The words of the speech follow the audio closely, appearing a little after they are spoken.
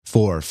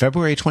For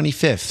February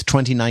 25th,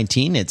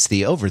 2019, it's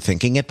the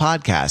Overthinking It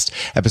podcast,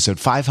 episode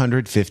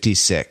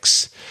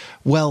 556.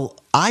 Well,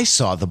 I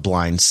saw The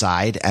Blind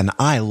Side, and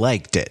I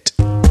liked it.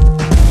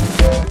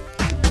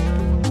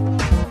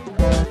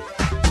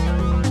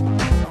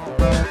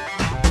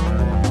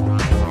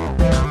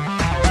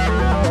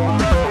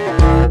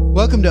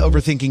 Welcome to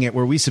Overthinking It,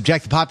 where we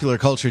subject the popular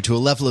culture to a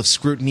level of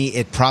scrutiny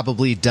it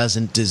probably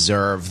doesn't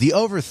deserve. The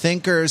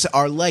Overthinkers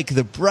are like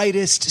the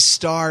brightest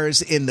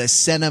stars in the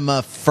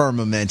cinema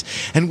firmament,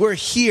 and we're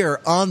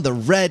here on the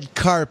red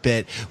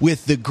carpet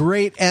with the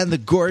great and the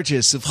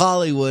gorgeous of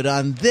Hollywood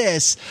on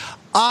this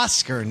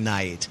Oscar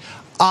night.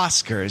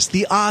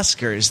 The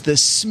Oscars, the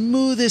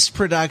smoothest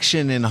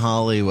production in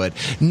Hollywood.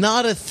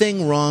 Not a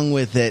thing wrong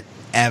with it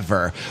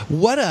ever.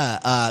 What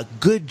a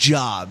good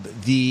job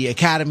the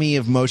Academy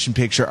of Motion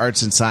Picture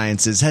Arts and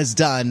Sciences has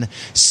done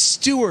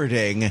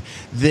stewarding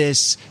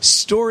this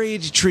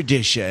storied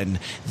tradition,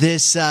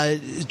 this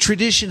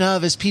tradition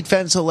of, as Pete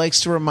Fensel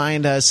likes to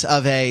remind us,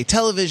 of a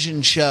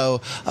television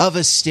show, of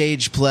a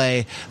stage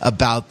play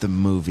about the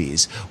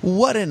movies.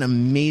 What an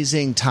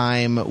amazing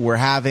time we're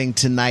having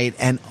tonight,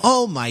 and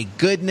oh my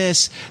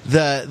goodness,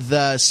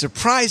 the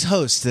surprise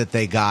host that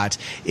they got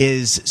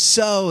is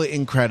so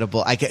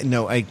incredible. I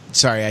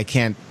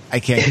can't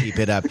keep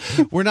it up.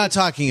 We're not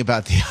talking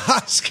about the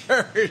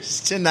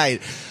Oscars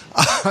tonight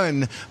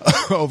on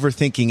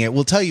Overthinking It.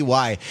 We'll tell you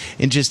why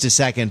in just a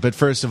second. But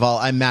first of all,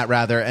 I'm Matt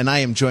Rather, and I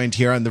am joined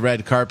here on the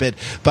red carpet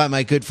by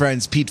my good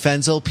friends Pete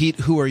Fensel. Pete,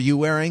 who are you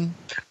wearing?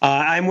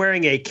 I'm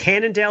wearing a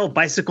Cannondale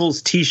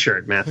Bicycles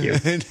t-shirt, Matthew.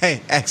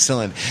 Hey,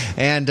 excellent.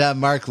 And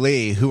Mark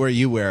Lee, who are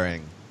you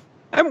wearing?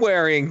 I'm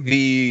wearing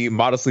the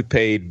modestly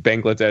paid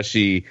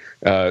Bangladeshi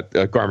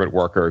garment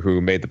worker who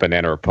made the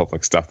Banana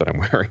Republic stuff that I'm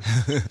wearing.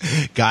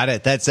 Got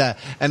it. That's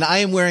and I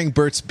am wearing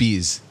Burt's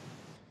Bees.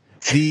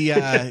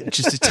 The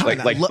just a ton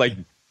like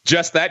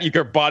just that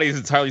your body is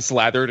entirely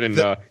slathered in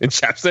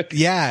chapstick.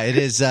 Yeah, it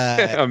is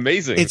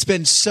amazing. It's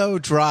been so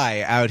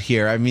dry out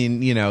here. I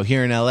mean,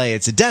 here in LA,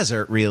 it's a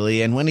desert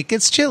really, and when it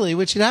gets chilly,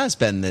 which it has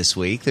been this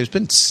week, there's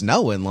been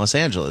snow in Los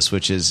Angeles,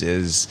 which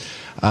is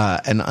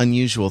an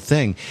unusual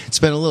thing. It's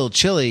been a little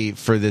chilly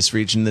for this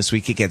region this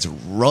week. It gets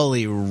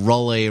rolly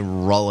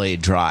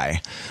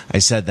dry. I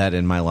said that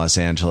in my Los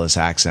Angeles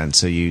accent,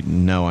 so you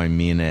know I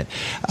mean it.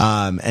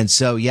 And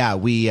so, yeah,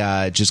 we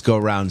just go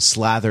around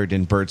slathered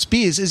in Burt's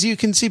Bees, as you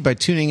can see by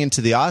tuning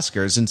into the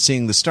Oscars and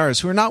seeing the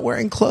stars who are not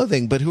wearing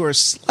clothing, but who are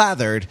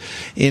slathered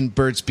in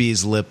Burt's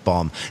Bees lip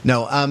balm.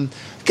 No,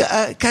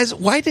 guys,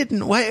 I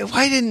didn't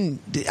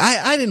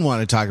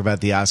want to talk about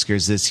the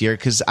Oscars this year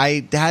because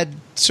I had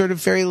sort of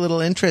very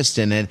little interest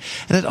in it,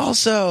 and it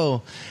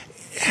also,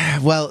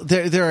 well,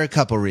 there are a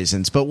couple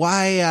reasons, but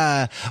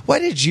why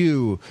did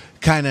you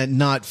kind of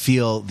not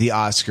feel the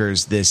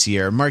Oscars this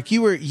year? Mark,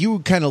 you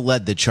kind of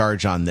led the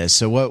charge on this,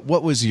 so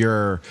what was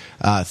your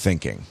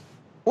thinking?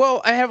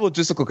 Well, I have a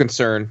logistical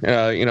concern.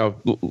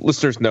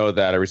 Listeners know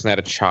that I recently had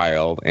a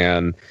child,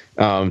 and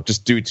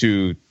just due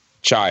to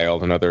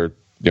child and other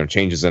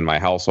changes in my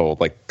household,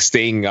 like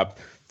staying up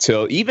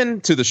till even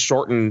to the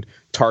shortened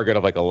target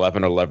of like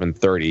 11 or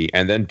 11:30,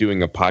 and then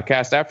doing a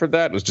podcast after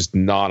that was just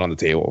not on the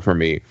table for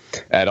me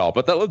at all.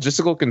 But that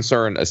logistical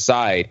concern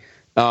aside,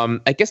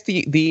 I guess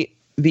the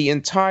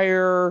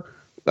entire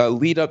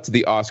lead up to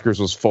the Oscars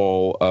was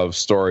full of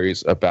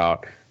stories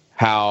about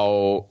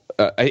how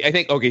I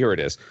think, okay, here it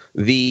is.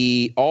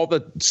 All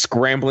the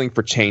scrambling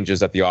for changes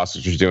that the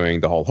Oscars was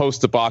doing, the whole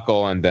host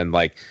debacle, and then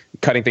like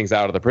cutting things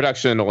out of the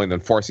production, only then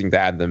forcing to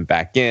add them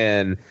back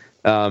in,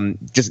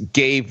 just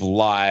gave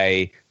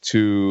lie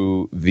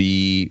to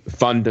the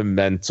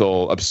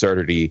fundamental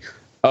absurdity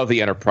of the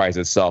enterprise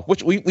itself,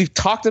 which we've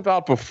talked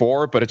about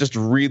before, but it just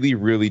really,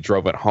 really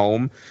drove it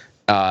home.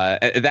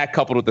 That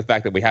coupled with the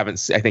fact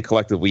that I think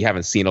collectively we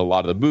haven't seen a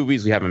lot of the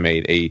movies. We haven't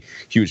made a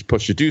huge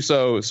push to do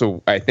so.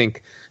 So I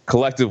think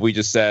collectively we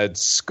just said,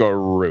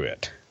 screw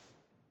it.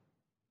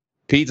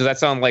 Pete, does that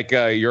sound like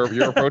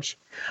your approach?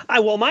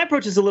 Well, my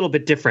approach is a little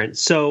bit different.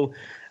 So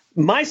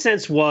my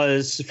sense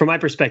was, from my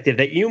perspective,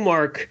 that you,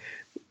 Mark,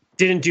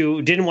 didn't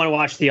want to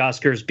watch the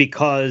Oscars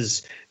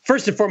because,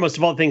 first and foremost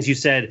of all the things you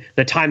said,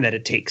 the time that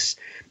it takes.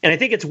 And I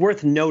think it's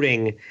worth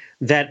noting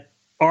that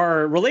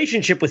our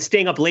relationship with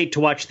staying up late to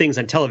watch things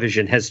on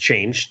television has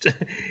changed.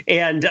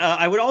 And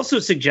I would also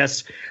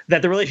suggest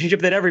that the relationship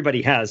that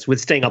everybody has with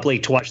staying up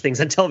late to watch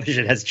things on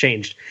television has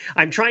changed.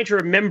 I'm trying to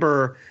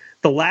remember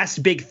the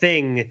last big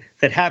thing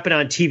that happened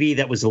on TV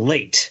that was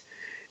late.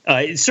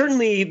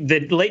 Certainly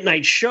the late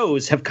night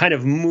shows have kind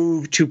of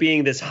moved to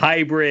being this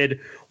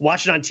hybrid,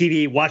 watch it on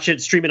TV, watch it,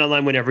 stream it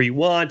online whenever you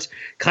want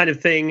kind of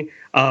thing.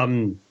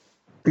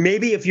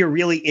 Maybe if you're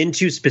really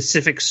into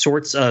specific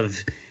sorts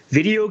of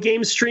video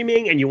game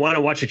streaming and you want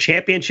to watch a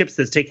championships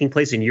that's taking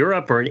place in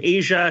Europe or in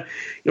Asia,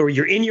 or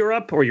you're in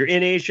Europe or you're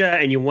in Asia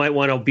and you might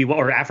want to be,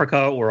 or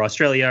Africa or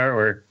Australia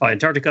or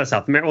Antarctica,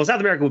 South America. Well, South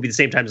America would be the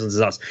same time zone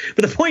as us.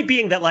 But the point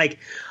being that, like,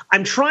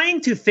 I'm trying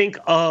to think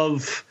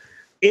of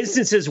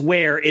instances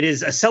where it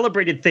is a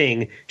celebrated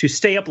thing to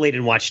stay up late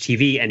and watch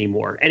TV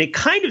anymore. And it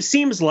kind of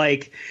seems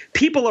like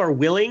people are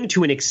willing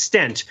to an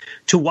extent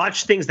to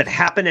watch things that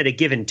happen at a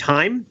given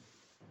time,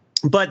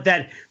 but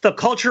that the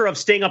culture of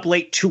staying up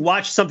late to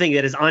watch something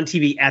that is on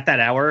TV at that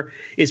hour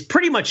is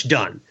pretty much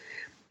done.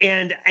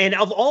 And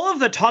of all of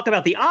the talk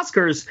about the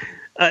Oscars,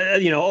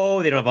 they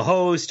don't have a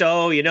host.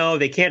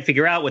 They can't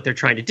figure out what they're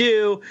trying to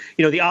do.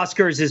 The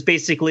Oscars is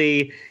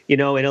basically, an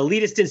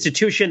elitist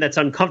institution that's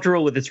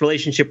uncomfortable with its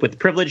relationship with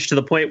privilege to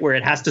the point where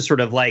it has to sort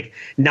of like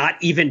not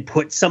even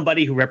put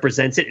somebody who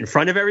represents it in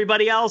front of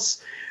everybody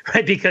else,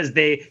 right? Because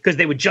they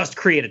would just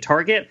create a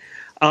target.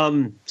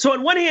 So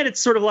on one hand, it's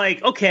sort of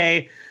like,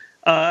 okay,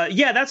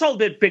 that's all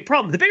a big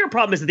problem. The bigger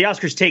problem is that the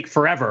Oscars take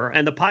forever,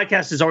 and the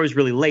podcast is always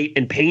really late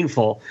and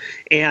painful.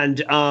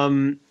 And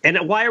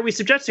why are we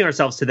subjecting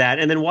ourselves to that?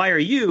 And then why are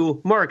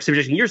you, Mark,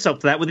 subjecting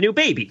yourself to that with a new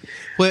baby?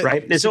 Well,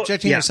 right? And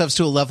subjecting ourselves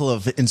to a level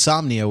of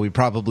insomnia we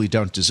probably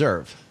don't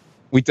deserve.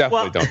 We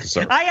definitely don't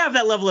deserve. I have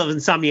that level of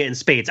insomnia in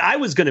spades. I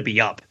was going to be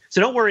up,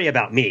 so don't worry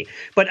about me.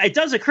 But it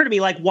does occur to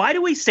me, like, why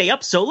do we stay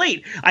up so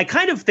late? I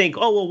kind of think,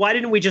 why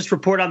didn't we just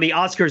report on the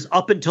Oscars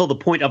up until the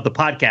point of the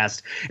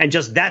podcast and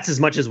just that's as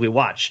much as we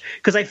watch?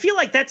 Because I feel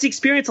like that's the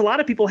experience a lot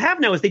of people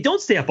have now is they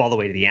don't stay up all the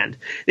way to the end.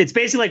 It's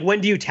basically like,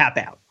 when do you tap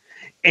out?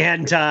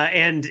 And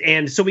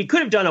so we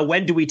could have done a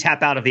when do we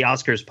tap out of the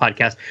Oscars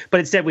podcast,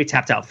 but instead we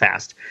tapped out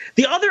fast.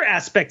 The other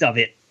aspect of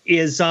it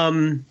is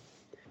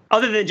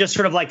other than just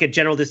sort of like a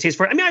general distaste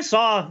for it. I mean, I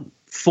saw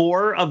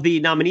 4 of the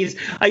nominees.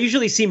 I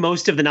usually see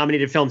most of the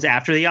nominated films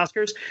after the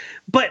Oscars.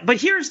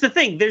 But here's the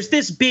thing. There's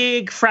this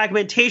big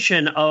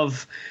fragmentation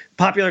of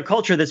popular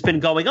culture that's been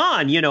going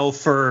on,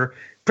 for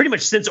pretty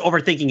much since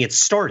Overthinking it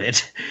started.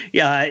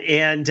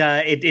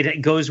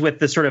 It goes with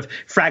the sort of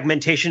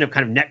fragmentation of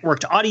kind of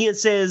networked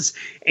audiences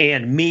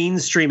and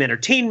mainstream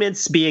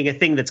entertainments being a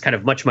thing that's kind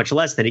of much, much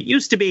less than it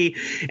used to be,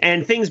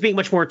 and things being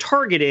much more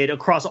targeted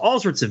across all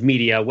sorts of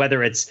media,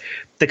 whether it's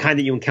the kind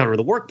that you encounter in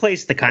the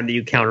workplace, the kind that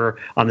you encounter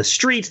on the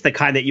streets, the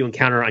kind that you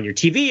encounter on your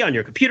TV, on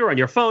your computer, on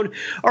your phone,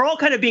 are all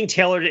kind of being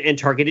tailored and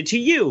targeted to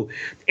you.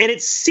 And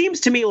it seems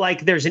to me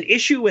like there's an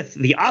issue with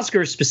the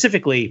Oscars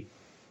specifically,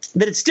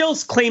 that it still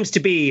claims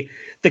to be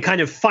the kind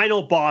of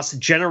final boss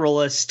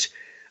generalist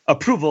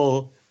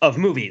approval of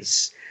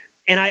movies.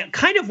 And I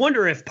kind of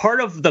wonder if part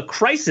of the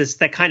crisis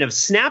that kind of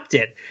snapped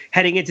it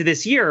heading into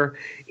this year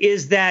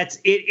is that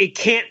it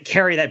can't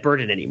carry that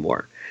burden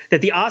anymore,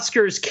 that the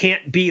Oscars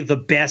can't be the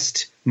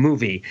best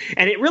movie.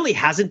 And it really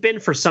hasn't been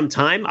for some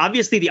time.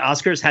 Obviously, the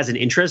Oscars has an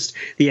interest.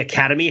 The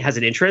Academy has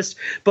an interest.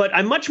 But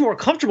I'm much more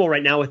comfortable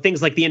right now with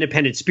things like the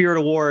Independent Spirit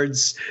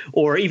Awards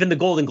or even the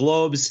Golden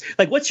Globes.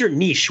 Like, what's your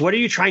niche? What are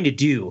you trying to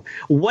do?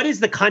 What is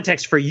the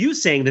context for you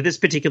saying that this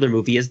particular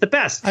movie is the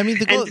best? I mean,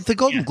 the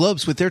Golden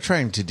Globes, what they're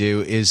trying to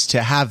do is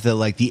to have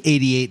the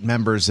 88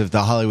 members of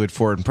the Hollywood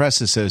Foreign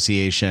Press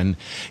Association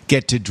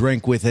get to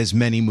drink with as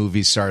many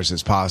movie stars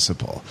as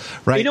possible,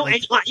 right?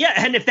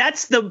 And if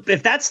that's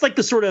like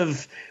the sort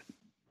of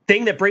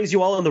thing that brings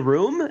you all in the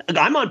room,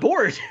 I'm on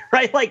board,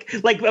 right? Like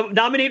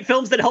nominate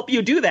films that help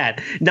you do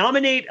that.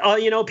 Nominate,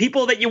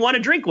 people that you want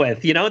to drink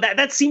with.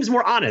 That seems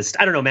more honest.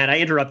 I don't know, Matt. I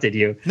interrupted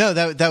you. No,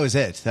 that was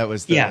it. That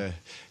was the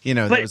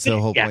that was the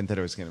whole point that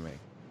I was going to make.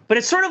 But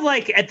it's sort of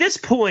like at this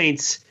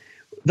point,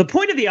 the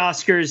point of the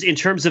Oscars in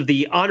terms of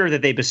the honor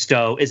that they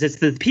bestow is it's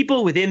the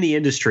people within the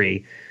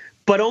industry,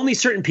 but only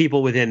certain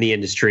people within the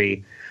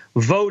industry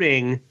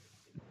voting,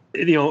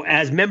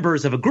 as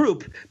members of a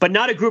group, but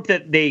not a group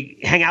that they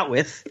hang out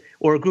with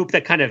or a group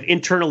that kind of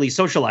internally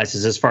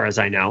socializes, as far as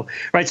I know.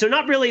 Right. So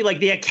not really like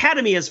the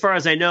Academy, as far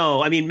as I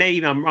know. I mean,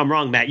 maybe I'm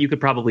wrong, Matt. You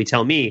could probably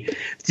tell me.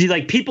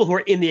 Like people who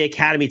are in the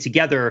Academy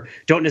together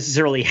don't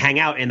necessarily hang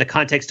out in the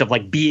context of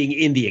like being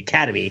in the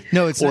Academy.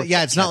 No, it's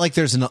not like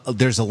there's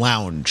a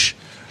lounge.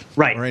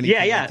 Right. Or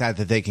anything like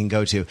that they can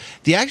go to.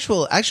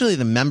 Actually,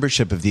 the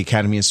membership of the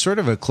Academy is sort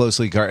of a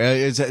closely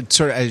guarded.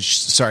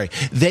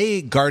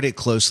 They guard it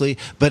closely,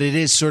 but it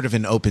is sort of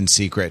an open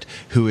secret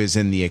who is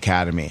in the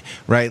Academy,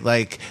 right?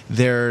 Like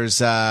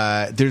there's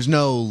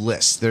no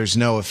list, there's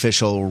no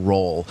official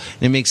role.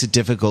 And it makes it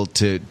difficult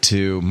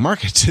to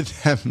market to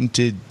them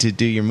to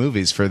do your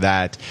movies for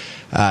that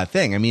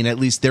thing. I mean, at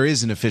least there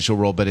is an official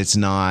role, but it's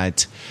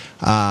not.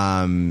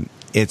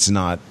 It's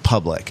not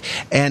public,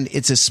 and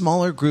it's a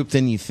smaller group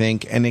than you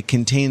think, and it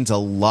contains a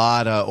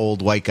lot of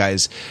old white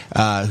guys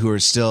who are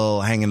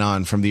still hanging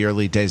on from the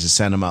early days of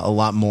cinema, a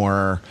lot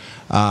more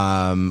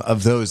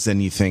of those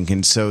than you think,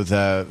 and so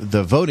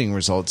the voting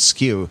results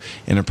skew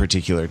in a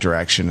particular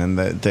direction, and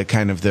the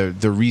kind of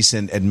the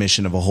recent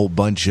admission of a whole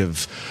bunch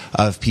of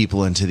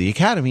people into the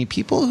Academy,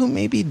 people who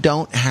maybe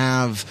don't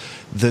have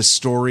the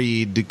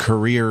storied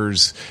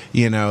careers,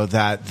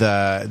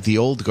 that the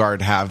old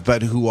guard have,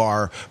 but who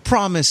are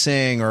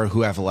promising or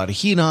who have a lot of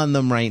heat on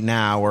them right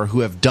now, or who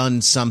have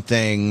done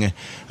something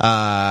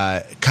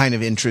kind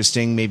of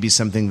interesting, maybe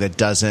something that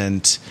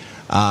doesn't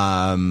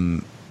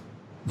amount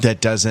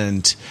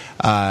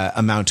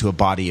to a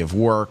body of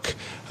work,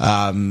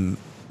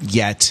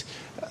 yet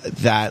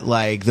that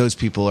like those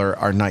people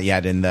are not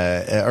yet in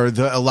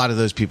a lot of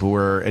those people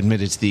were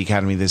admitted to the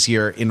Academy this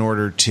year in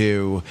order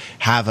to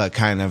have a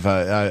kind of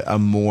a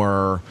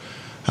more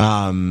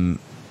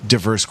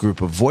diverse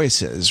group of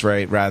voices,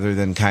 right? Rather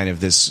than kind of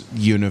this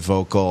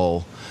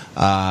univocal,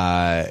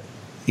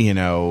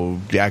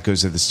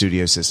 echoes of the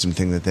studio system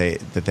thing that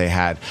they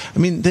had. I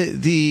mean,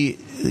 the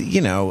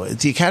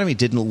Academy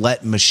didn't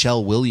let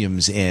Michelle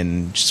Williams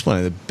in, just one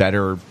of the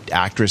better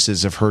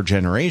actresses of her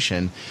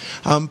generation,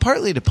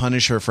 partly to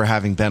punish her for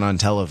having been on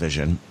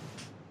television.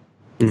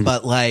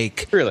 But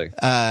like, really,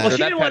 well, she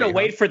didn't want to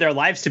wait for their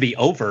lives to be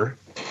over.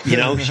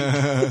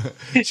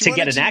 To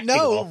get an acting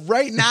role.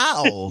 Right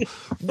now.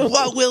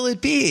 What will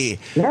it be?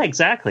 Yeah,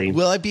 exactly.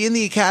 Will I be in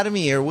the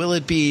Academy or will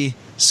it be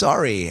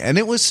sorry? And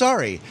it was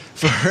sorry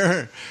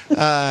for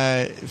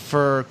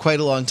quite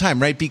a long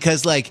time, right?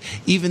 Because like,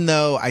 even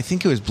though I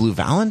think it was Blue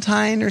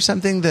Valentine or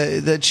something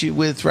that she,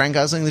 with Ryan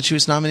Gosling, that she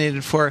was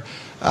nominated for,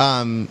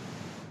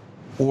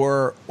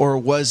 or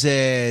was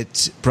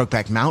it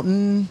Brokeback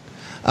Mountain?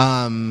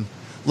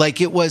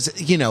 Like it was,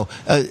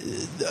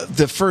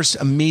 the first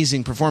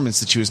amazing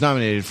performance that she was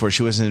nominated for,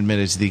 she wasn't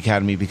admitted to the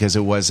Academy because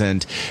it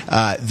wasn't,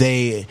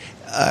 they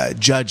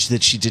judged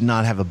that she did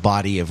not have a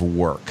body of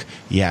work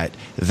yet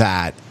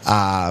that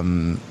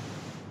led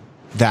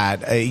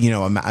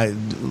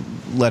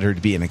her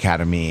to be an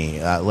Academy,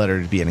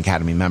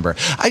 member.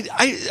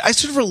 I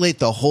sort of relate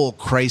the whole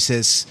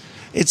crisis.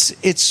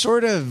 It's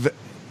sort of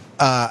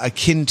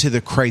akin to the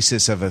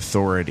crisis of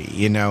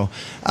authority, and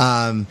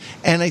I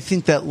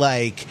think that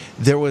like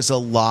there was a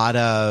lot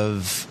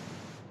of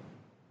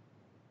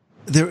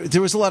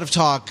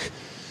talk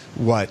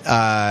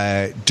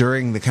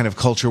during the kind of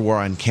culture war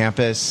on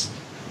campus,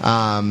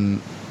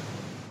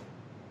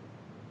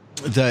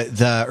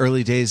 the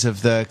early days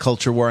of the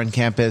culture war on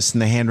campus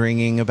and the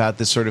hand-wringing about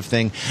this sort of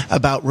thing,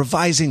 about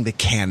revising the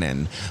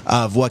canon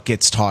of what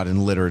gets taught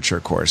in literature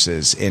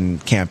courses in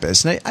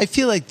campus. And I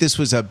feel like this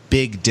was a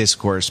big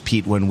discourse,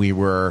 Pete, when we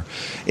were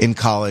in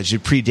college.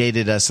 It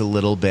predated us a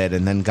little bit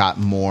and then got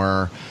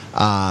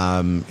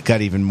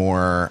even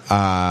more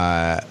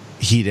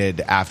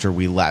heated after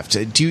we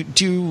left. Do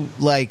you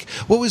like,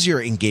 what was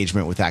your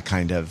engagement with that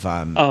kind of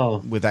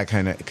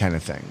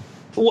thing?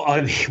 Well,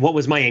 I mean, what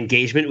was my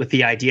engagement with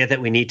the idea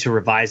that we need to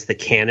revise the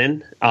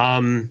canon?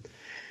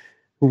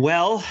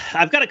 Well,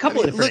 I've got a couple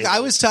of different. Look, I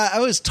was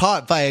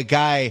taught by a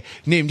guy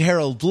named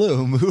Harold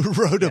Bloom who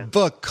wrote a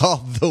book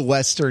called The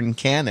Western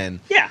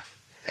Canon. Yeah.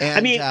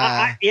 And,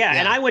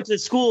 and I went to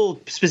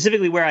school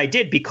specifically where I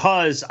did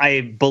because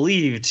I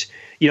believed,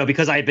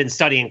 because I had been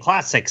studying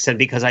classics and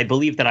because I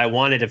believed that I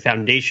wanted a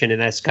foundation in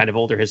this kind of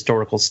older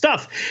historical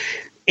stuff.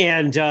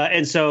 And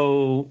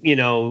so,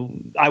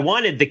 I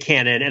wanted the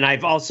canon, and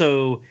I've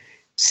also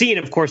seen,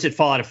 of course, it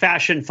fall out of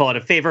fashion, fall out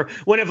of favor.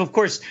 One of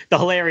course, the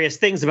hilarious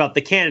things about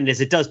the canon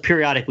is it does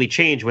periodically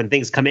change when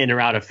things come in or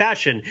out of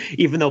fashion,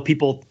 even though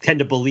people tend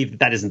to believe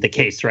that isn't the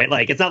case, right?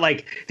 Like, it's not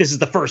like this is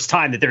the first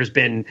time that there's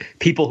been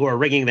people who are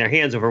wringing their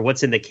hands over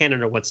what's in the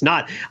canon or what's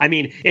not. I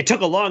mean, it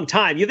took a long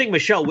time. You think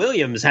Michelle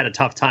Williams had a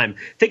tough time.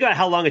 Think about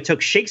how long it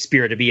took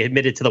Shakespeare to be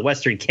admitted to the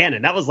Western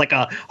canon. That was like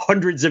a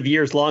hundreds of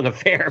years long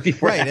affair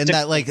before. Right, and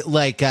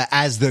that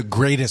as the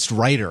greatest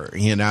writer,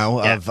 in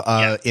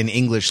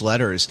English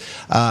letters.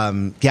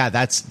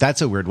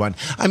 That's a weird one.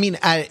 I mean,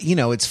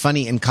 it's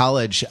funny in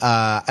college.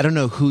 I don't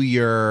know who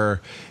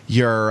your do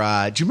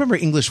you remember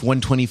English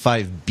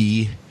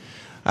 125B?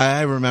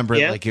 I remember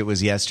it like it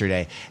was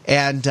yesterday.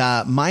 And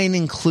mine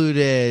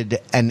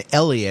included an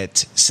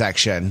Eliot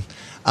section,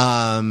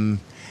 and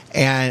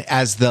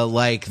as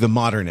the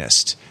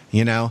modernist,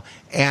 and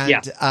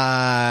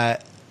I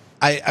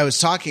was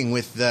talking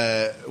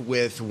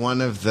with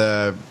one of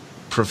the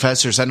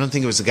professors. I don't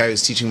think it was the guy who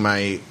was teaching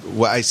I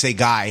say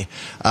guy.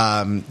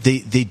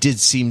 They did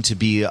seem to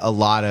be a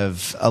lot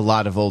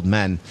of old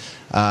men.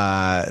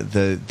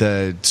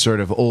 The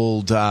sort of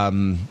old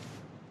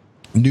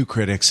new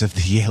critics of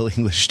the Yale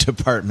English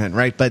department,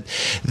 right? But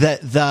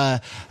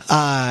the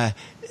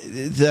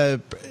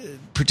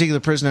particular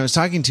person I was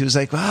talking to was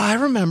like, well, I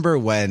remember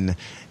when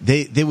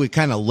they would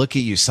kind of look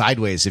at you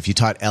sideways if you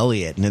taught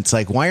Eliot, and it's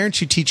like, why aren't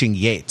you teaching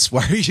Yeats?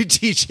 Why are you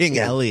teaching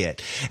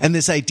Eliot? And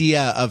this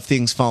idea of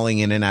things falling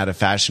in and out of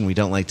fashion, we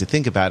don't like to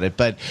think about it,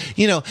 but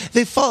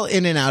they fall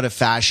in and out of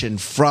fashion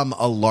from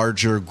a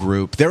larger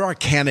group. There are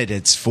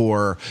candidates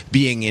for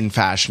being in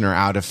fashion or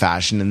out of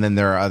fashion, and then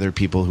there are other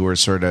people who are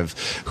sort of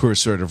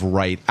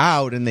right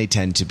out, and they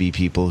tend to be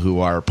people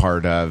who are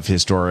part of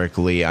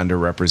historically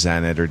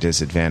underrepresented or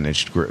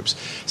disadvantaged groups.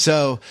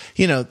 So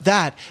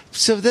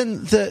so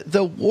then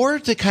the war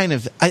to kind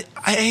of,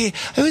 I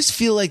always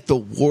feel like the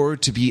war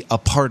to be a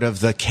part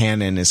of the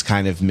canon is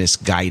kind of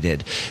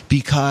misguided,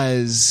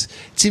 because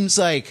it seems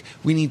like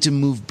we need to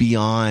move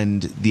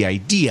beyond the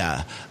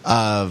idea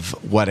of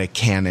what a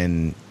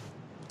canon,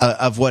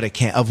 of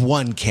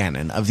one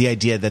canon, of the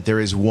idea that there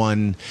is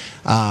one,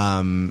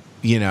 one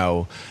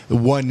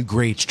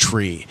great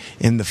tree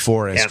in the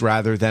forest,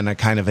 rather than a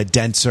kind of a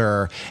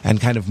denser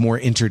and kind of more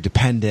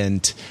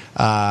interdependent,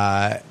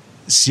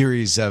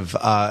 series of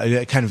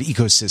a kind of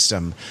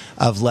ecosystem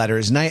of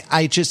letters. And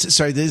I just,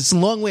 sorry, there's a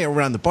long way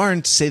around the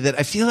barn to say that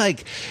I feel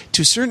like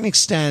to a certain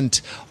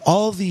extent,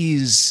 all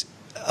these,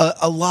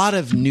 a lot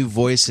of new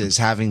voices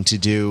having to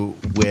do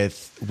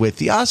with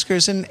the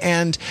Oscars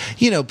and,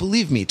 you know,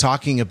 believe me,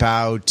 talking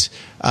about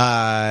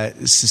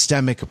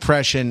systemic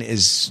oppression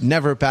is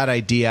never a bad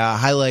idea.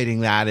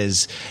 Highlighting that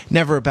is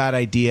never a bad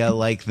idea.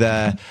 Like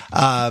the,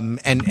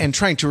 and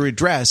trying to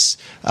redress,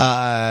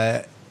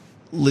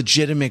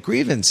 legitimate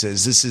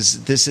grievances.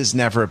 This is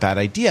never a bad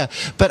idea.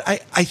 But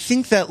I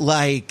think that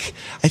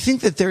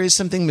there is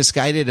something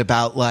misguided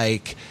about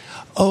like,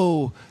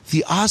 oh,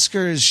 the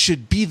Oscars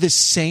should be the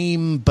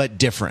same but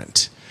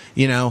different,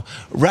 you know,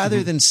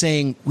 rather than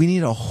saying we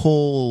need a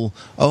whole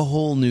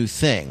new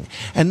thing.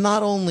 And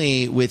not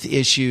only with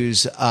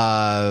issues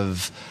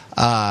of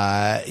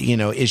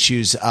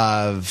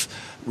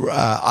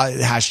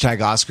hashtag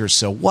Oscars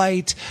so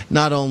white,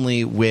 not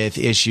only with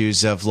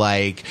issues of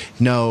like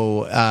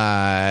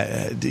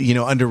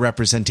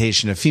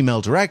underrepresentation of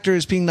female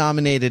directors being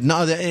nominated,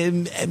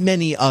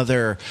 many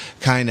other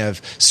kind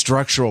of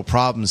structural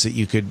problems that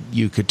you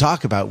could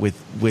talk about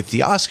with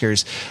the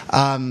Oscars.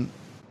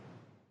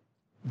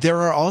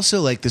 There are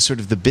also like the sort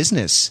of the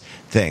business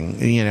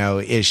thing, you know,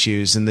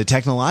 issues and the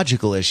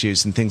technological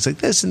issues and things like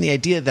this. And the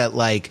idea that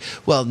like,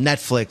 well,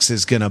 Netflix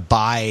is going to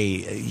buy,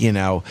 you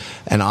know,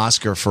 an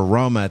Oscar for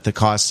Roma at the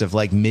cost of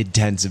like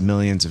mid-tens of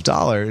millions of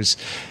dollars.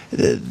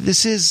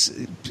 Is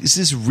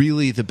this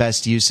really the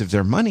best use of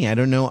their money? I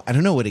don't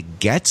know what it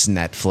gets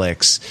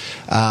Netflix,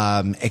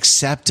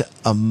 except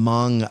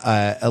among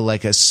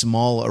like a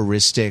small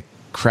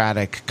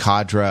aristocratic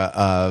cadre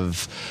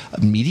of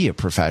media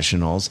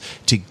professionals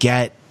to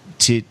get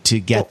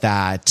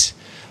that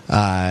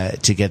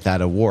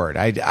award.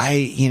 I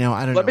don't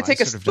know. Let me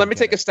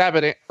take a stab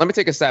at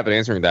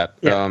answering that.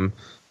 Yeah.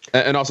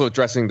 And also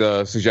addressing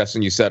the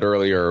suggestion you said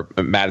earlier,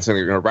 Madison,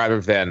 you know, rather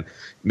than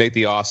make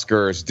the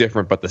Oscars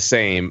different but the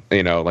same,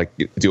 you know, like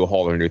do a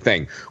whole new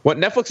thing. What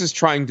Netflix is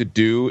trying to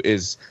do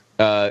is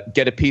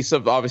get a piece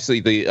of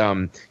obviously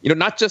the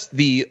not just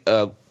the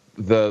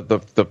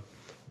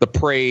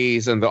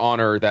praise and the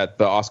honor that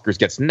the Oscars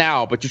gets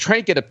now, but you're trying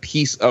to get a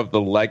piece of the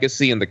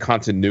legacy and the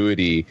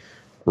continuity,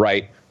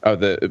 right? Of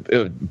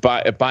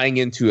the buying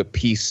into a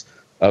piece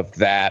of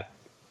that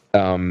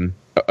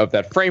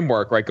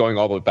framework, right? Going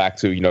all the way back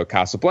to, you know,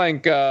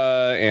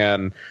 Casablanca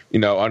and, you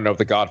know, I don't know,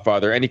 The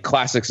Godfather, any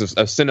classics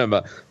of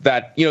cinema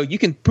that, you know, you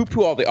can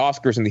poo-poo all the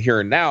Oscars in the here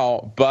and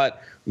now,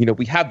 but, you know,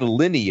 we have the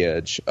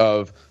lineage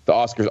of the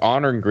Oscars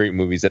honoring great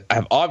movies that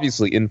have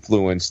obviously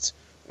influenced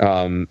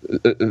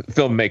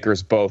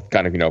filmmakers, both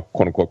kind of, you know,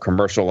 quote unquote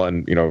commercial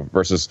and, you know,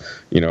 versus,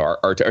 you know,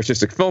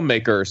 artistic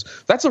filmmakers.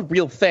 That's a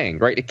real thing,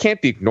 right? It can't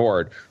be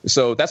ignored.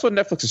 So that's what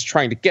Netflix is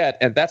trying to get.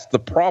 And that's the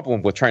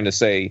problem with trying to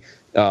say,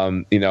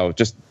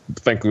 just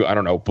frankly, I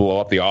don't know, blow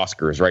up the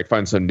Oscars, right?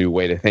 Find some new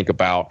way to think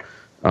about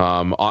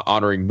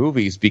honoring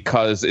movies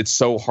because it's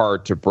so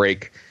hard to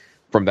break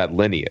from that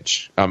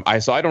lineage. I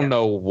don't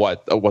know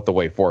what the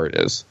way forward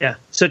is. Yeah.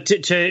 So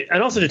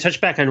and also to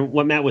touch back on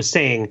what Matt was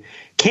saying,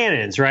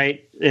 canons,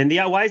 right? And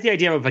why is the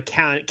idea of a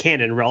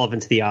canon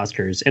relevant to the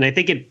Oscars? And I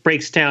think it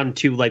breaks down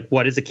to like,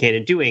 what is a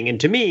canon doing? And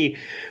to me,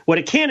 what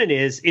a canon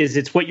is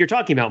it's what you're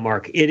talking about,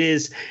 Mark. It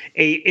is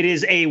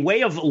a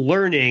way of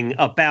learning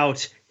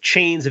about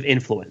chains of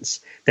influence,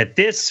 that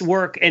this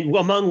work, and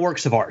among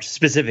works of art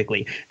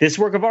specifically, this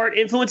work of art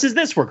influences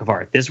this work of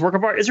art. This work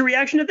of art is a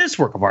reaction to this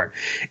work of art.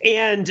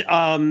 And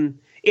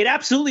it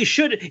absolutely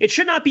should. It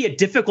should not be a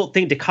difficult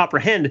thing to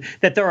comprehend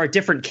that there are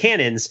different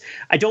canons.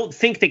 I don't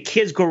think that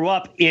kids grow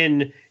up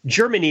in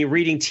Germany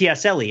reading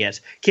T.S.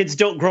 Eliot. Kids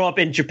don't grow up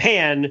in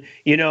Japan,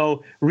 you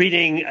know,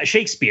 reading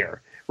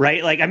Shakespeare.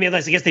 Right? Like, I mean,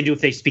 I guess they do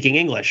if they're speaking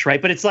English, right?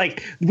 But it's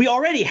like we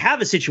already have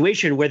a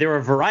situation where there are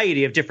a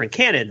variety of different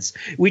canons.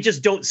 We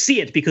just don't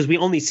see it because we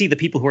only see the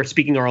people who are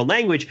speaking our own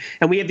language.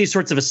 And we have these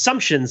sorts of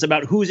assumptions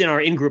about who's in our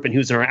in-group and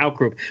who's in our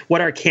out-group,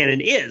 what our canon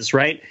is,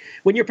 right?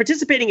 When you're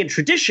participating in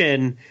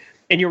tradition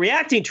and you're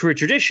reacting to a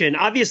tradition,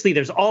 obviously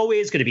there's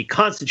always going to be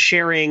constant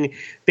sharing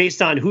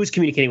based on who's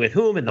communicating with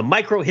whom and the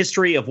micro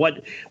history of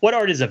what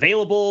art is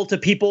available to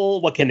people,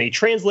 what can they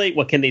translate,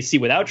 what can they see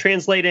without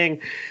translating.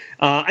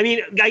 I mean,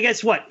 I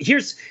guess what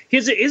here's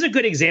a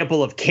good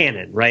example of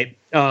canon, right?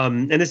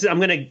 And this is, I'm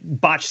going to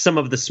botch some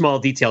of the small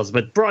details,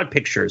 but broad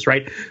pictures,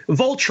 right?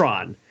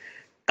 Voltron.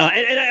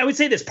 And I would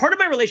say this, part of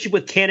my relationship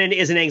with canon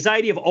is an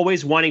anxiety of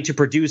always wanting to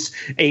produce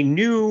a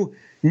new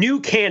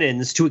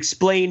canons to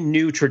explain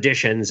new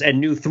traditions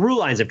and new through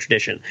lines of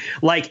tradition.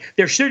 Like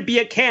there should be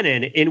a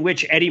canon in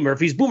which Eddie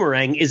Murphy's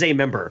Boomerang is a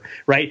member,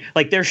 right?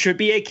 Like there should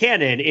be a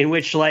canon in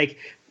which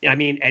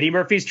Eddie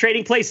Murphy's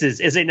Trading Places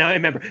is now a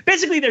member.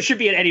 Basically, there should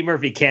be an Eddie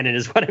Murphy canon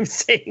is what I'm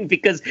saying,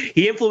 because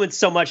he influenced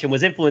so much and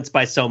was influenced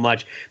by so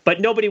much. But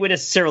nobody would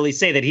necessarily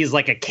say that he's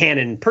like a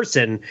canon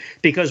person,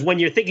 because when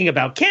you're thinking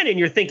about canon,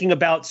 you're thinking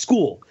about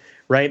school,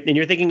 right? And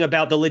you're thinking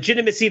about the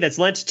legitimacy that's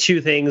lent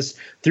to things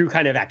through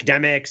kind of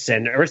academics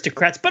and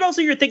aristocrats, but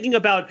also you're thinking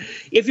about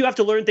if you have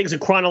to learn things in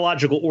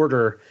chronological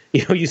order,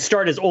 you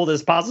start as old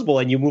as possible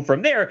and you move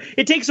from there.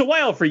 It takes a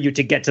while for you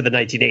to get to the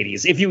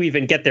 1980s, if you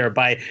even get there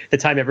by the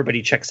time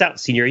everybody checks out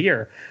senior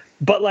year.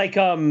 But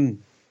I'm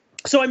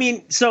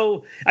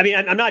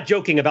not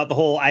joking about the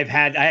whole. I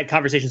had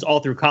conversations all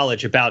through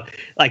college about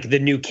like the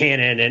new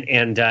canon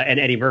and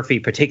Eddie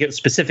Murphy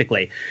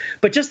specifically,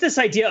 but just this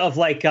idea of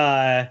like,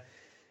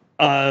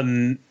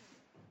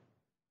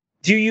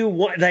 do you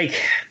want like,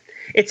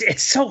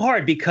 it's so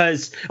hard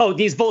because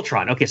these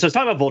Voltron. Okay, so let's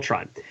talk about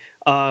Voltron.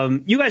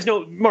 You guys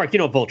know, Mark, you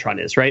know what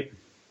Voltron is, right?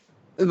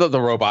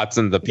 The robots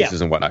and the pieces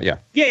and whatnot,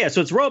 yeah.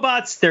 So it's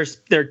robots.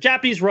 They're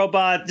Japanese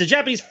robots, the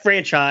Japanese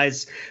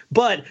franchise.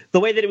 But the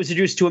way that it was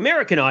introduced to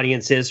American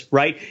audiences,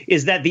 right,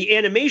 is that the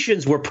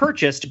animations were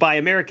purchased by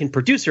American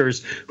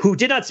producers who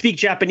did not speak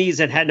Japanese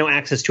and had no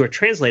access to a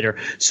translator.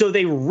 So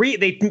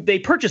they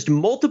purchased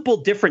multiple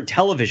different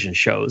television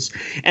shows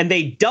and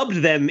they dubbed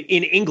them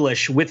in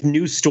English with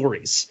new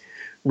stories,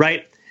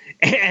 right?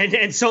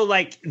 And so,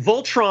 like,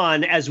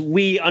 Voltron, as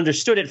we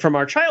understood it from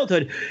our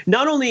childhood,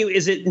 not only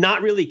is it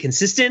not really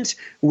consistent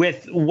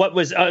with what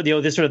was,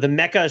 this sort of the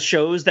mecha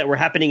shows that were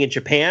happening in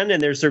Japan,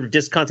 and there's sort of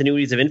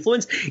discontinuities of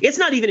influence, it's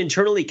not even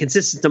internally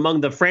consistent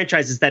among the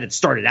franchises that it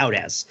started out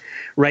as,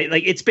 right?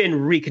 Like, it's been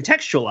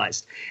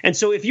recontextualized. And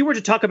so if you were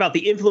to talk about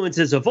the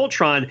influences of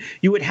Voltron,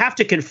 you would have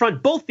to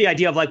confront both the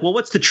idea of, like, well,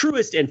 what's the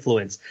truest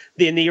influence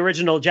in the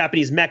original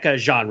Japanese mecha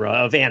genre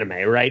of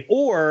anime, right?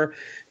 Or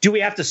do we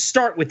have to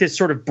start with this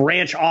sort of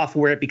branch off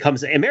where it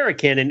becomes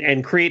American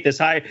and create this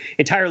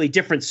entirely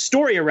different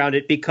story around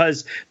it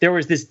because there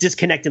was this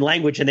disconnect in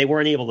language and they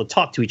weren't able to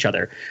talk to each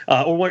other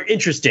or weren't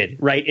interested,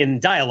 right, in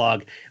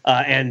dialogue,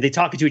 and the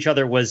talking to each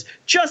other was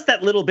just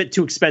that little bit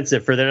too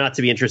expensive for them not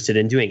to be interested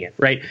in doing it,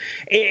 right?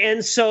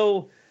 And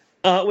so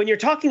when you're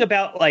talking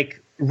about,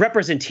 like,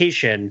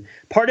 representation,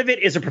 part of it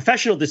is a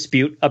professional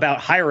dispute about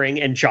hiring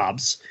and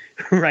jobs,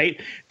 right?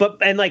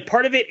 And like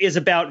part of it is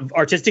about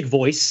artistic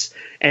voice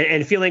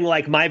and feeling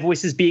like my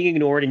voice is being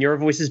ignored and your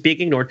voice is being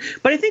ignored.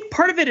 But I think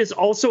part of it is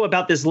also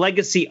about this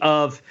legacy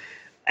of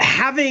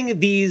having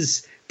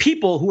these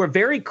people who are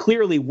very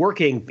clearly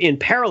working in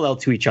parallel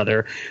to each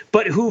other,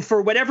 but who,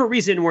 for whatever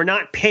reason, were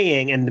not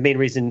paying, and the main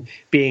reason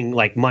being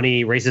like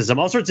money, racism,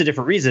 all sorts of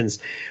different reasons,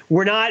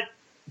 were not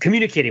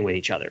communicating with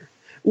each other.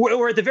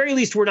 Or at the very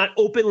least, we're not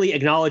openly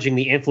acknowledging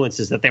the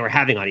influences that they were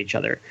having on each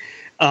other.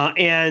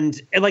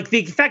 And like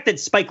the fact that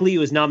Spike Lee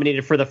was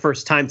nominated for the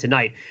first time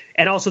tonight,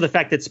 and also the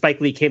fact that Spike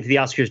Lee came to the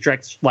Oscars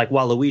dressed like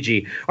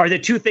Waluigi, are the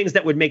two things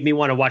that would make me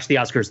want to watch the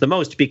Oscars the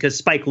most, because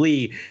Spike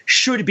Lee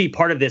should be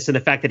part of this, and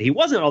the fact that he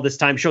wasn't all this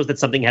time shows that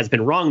something has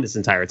been wrong this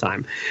entire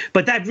time.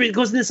 But that really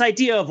goes in this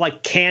idea of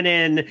like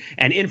canon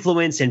and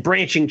influence and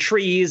branching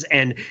trees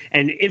and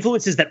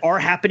influences that are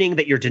happening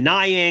that you're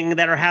denying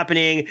that are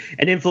happening,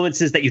 and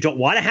influences that you don't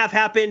want to have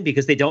happen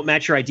because they don't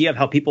match your idea of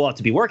how people ought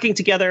to be working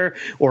together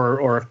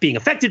or being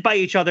affected by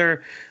each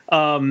other.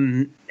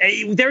 This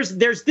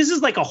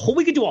is like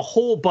we could do a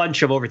whole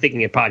bunch of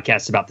Overthinking It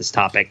podcasts about this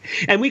topic,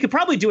 and we could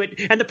probably do it.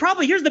 And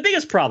here's the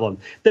biggest problem.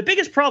 The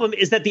biggest problem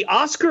is that the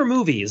Oscar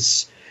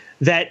movies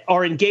that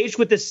are engaged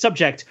with this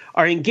subject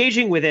are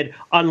engaging with it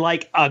on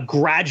like a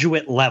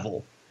graduate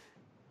level.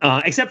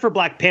 Except for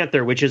Black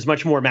Panther, which is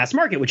much more mass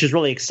market, which is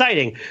really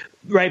exciting,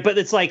 right? But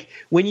it's like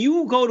when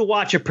you go to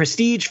watch a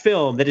prestige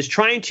film that is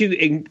trying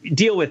to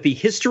deal with the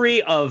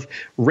history of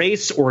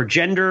race or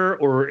gender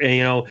or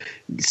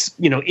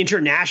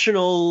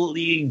international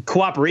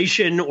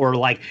cooperation or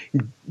like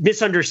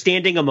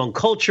misunderstanding among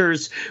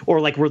cultures,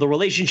 or like were the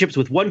relationships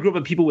with one group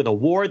of people with a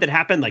war that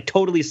happened like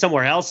totally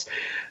somewhere else.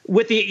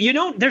 With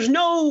there's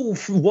no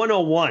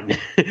 101,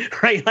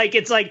 right? Like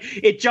it's like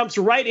it jumps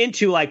right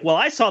into like, well,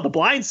 I saw The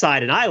Blind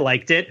Side and I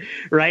liked it,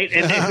 right?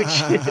 And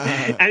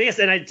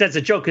that's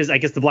a joke because I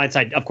guess The Blind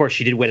Side, of course,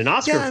 she did win an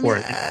Oscar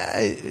for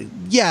it.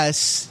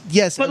 Yes.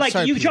 But like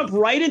you jump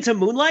right into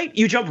Moonlight,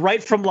 you jump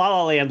right from La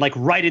La Land, like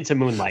right into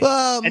Moonlight,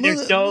 and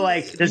there's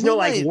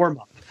no warm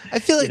up. I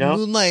feel like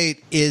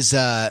Moonlight is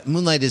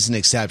an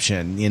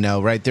exception,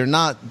 right? They're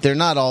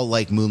not all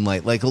like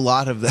Moonlight. Like a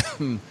lot of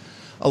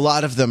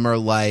them are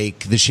like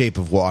The Shape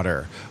of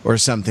Water or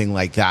something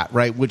like that,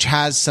 right? Which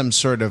has some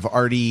sort of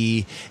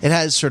arty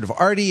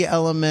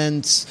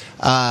elements,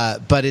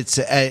 but it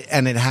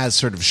has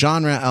sort of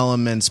genre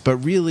elements, but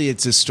really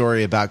it's a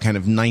story about kind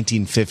of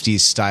 1950s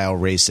style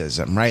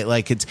racism, right?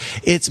 Like it's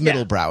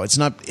middlebrow.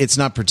 It's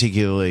not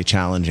particularly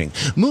challenging.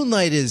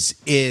 Moonlight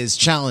is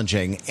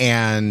challenging,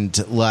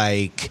 and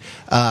like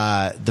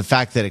the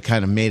fact that it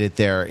kind of made it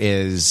there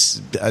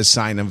is a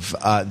sign of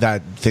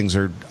that things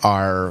are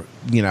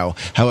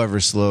however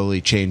slowly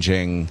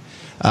changing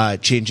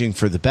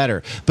for the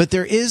better. But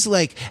there is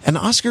like an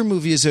Oscar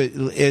movie is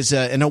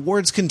an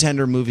awards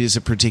contender movie is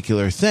a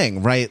particular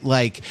thing, right?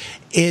 Like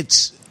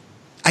it's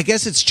I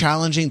guess it's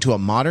challenging to a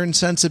modern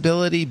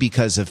sensibility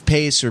because of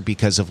pace or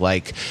because of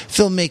like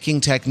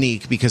filmmaking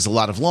technique, because a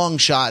lot of long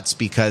shots,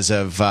 because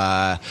of,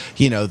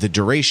 the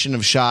duration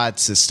of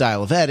shots, a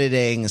style of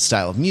editing, a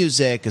style of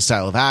music, a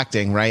style of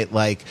acting, right?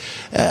 Like,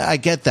 I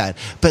get that.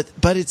 But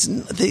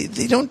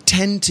they don't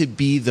tend to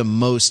be the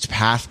most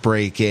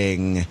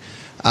path-breaking,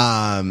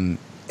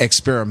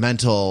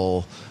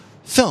 experimental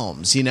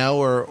films,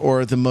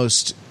 or the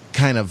most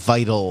kind of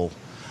vital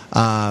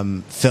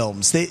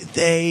films.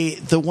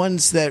 The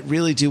ones that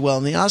really do well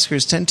in the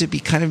Oscars tend to be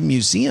kind of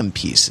museum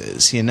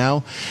pieces,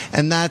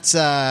 and that's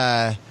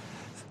I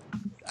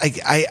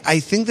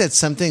think that's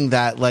something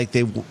that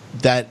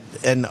that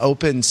an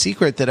open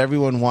secret that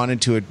everyone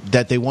wanted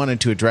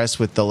to address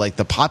with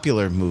the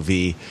popular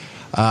movie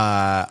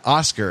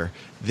Oscar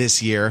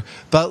this year,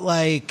 but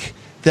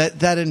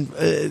that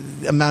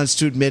amounts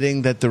to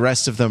admitting that the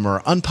rest of them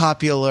are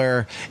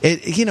unpopular.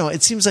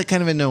 It seems like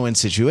kind of a no-win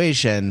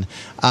situation.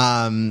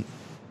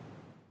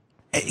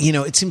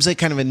 It seems like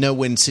kind of a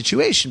no-win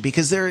situation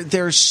because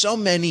there are so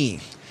many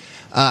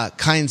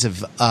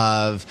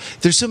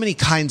there's so many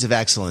kinds of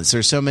excellence.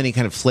 There's so many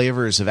kind of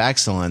flavors of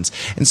excellence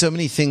and so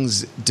many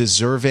things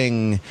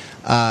deserving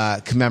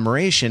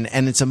commemoration.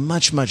 And it's a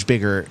much, much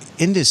bigger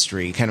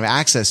industry. Kind of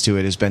access to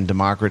it has been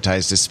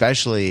democratized,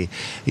 especially,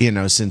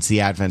 since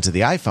the advent of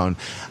the iPhone,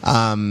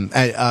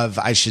 of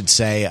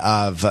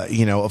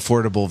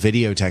affordable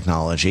video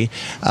technology,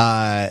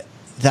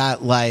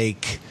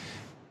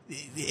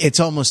 it's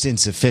almost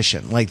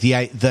insufficient. Like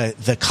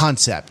the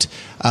concept,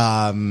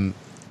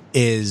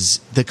 is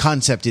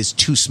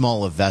too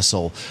small a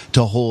vessel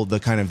to hold the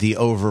kind of the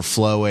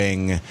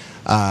overflowing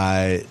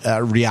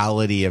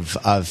reality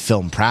of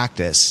film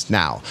practice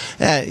now.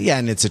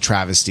 And it's a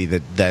travesty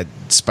that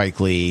Spike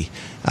Lee,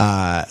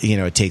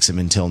 it takes him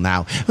until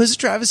now. It was a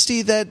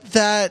travesty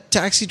that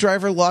Taxi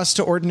Driver lost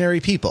to ordinary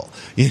people,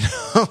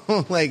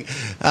 like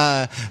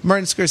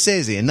Martin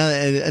Scorsese,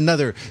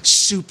 another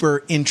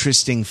super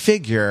interesting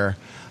figure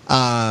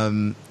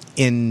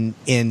in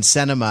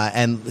cinema,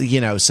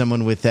 and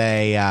someone with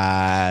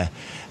a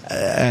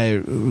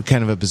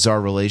kind of a bizarre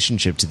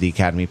relationship to the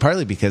Academy,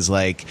 partly because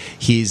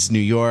he's New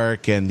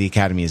York and the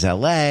Academy is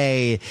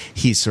LA.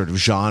 He's sort of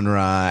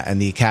genre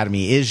and the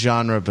Academy is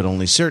genre, but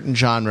only certain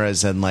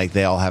genres, and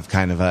they all have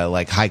kind of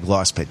a high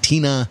gloss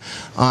patina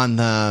on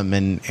them,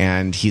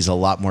 and he's a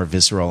lot more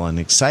visceral and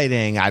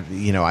exciting. I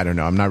don't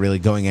know. I'm not really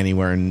going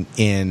anywhere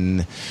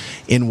in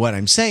what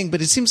I'm saying,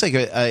 but it seems like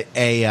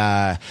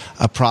a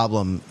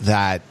problem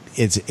that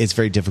it's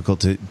very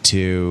difficult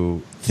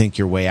to think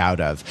your way out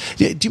of.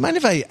 Do you mind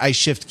if I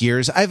shift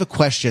gears? I have a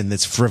question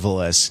that's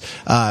frivolous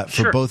for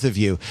Sure. both of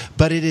you,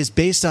 but it is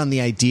based on the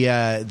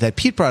idea that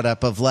Pete brought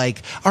up of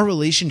our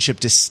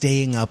relationship to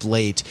staying up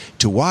late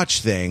to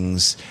watch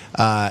things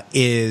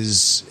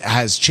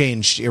has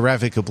changed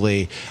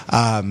irrevocably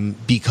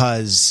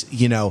because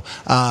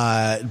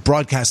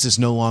broadcast is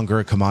no longer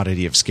a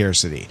commodity of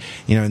scarcity.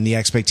 And the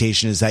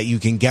expectation is that you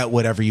can get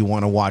whatever you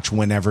want to watch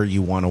whenever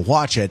you want to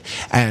watch it,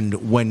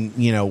 and when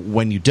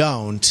you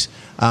don't.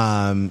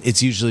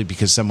 It's usually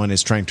because someone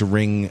is trying to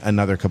wring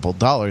another couple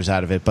 $dollars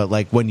out of it. But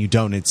when you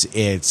don't,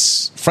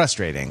 it's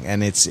frustrating,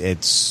 and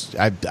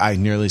I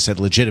nearly said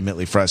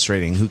legitimately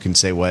frustrating. Who can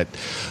say what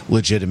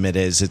legitimate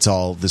is?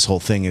 This whole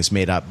thing is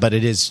made up, but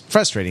it is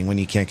frustrating when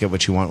you can't get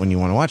what you want when you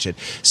want to watch it.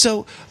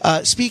 So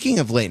speaking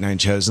of late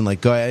night shows and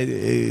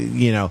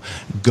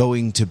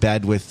going to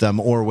bed with them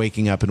or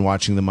waking up and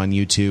watching them on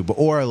YouTube,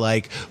 or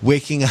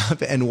waking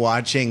up and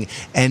watching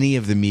any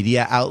of the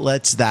media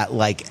outlets that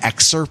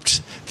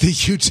excerpt the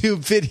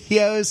YouTube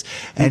videos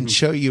and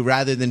show you,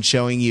 rather than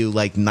showing you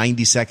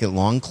 90-second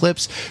long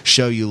clips,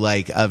 show you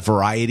a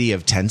variety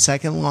of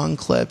 10-second long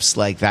clips.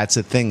 That's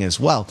a thing as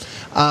well.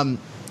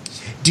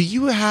 Do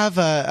you have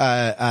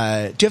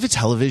a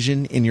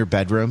television in your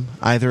bedroom,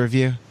 either of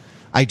you?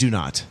 I do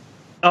not.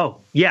 Oh,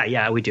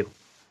 yeah, we do.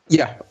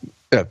 Yeah.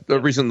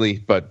 Recently,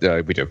 but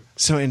we do.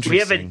 So interesting. We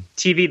have a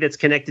TV that's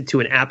connected to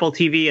an Apple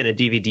TV and a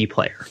DVD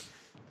player.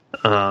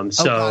 Got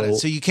it.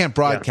 So you can't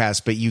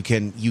broadcast, but you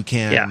can you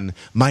can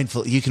watch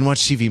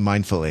TV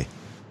mindfully.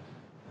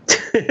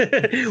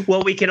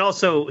 Well, we can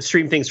also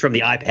stream things from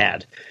the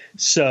iPad.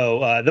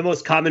 So the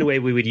most common way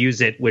we would use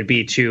it would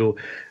be to,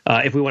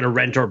 if we want to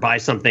rent or buy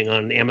something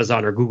on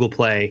Amazon or Google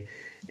Play,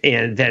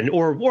 and then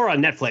or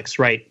on Netflix,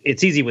 right?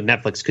 It's easy with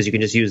Netflix because you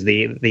can just use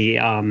the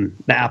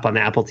app on the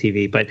Apple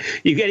TV. But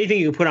anything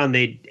you can put on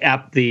the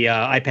app, the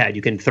iPad,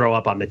 you can throw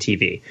up on the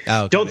TV.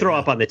 Okay, Don't throw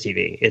up on the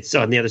TV. It's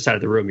on the other side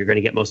of the room. You're going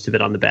to get most of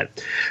it on the bed.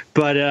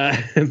 But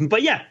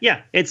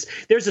yeah.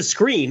 There's a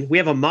screen. We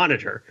have a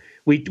monitor.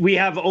 We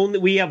have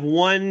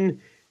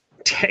one.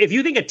 If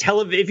you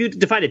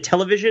define a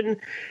television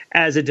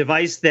as a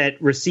device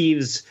that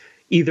receives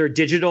either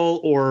digital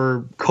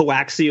or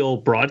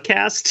coaxial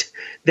broadcast,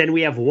 then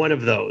we have one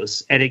of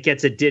those, and it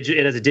has a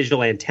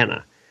digital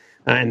antenna,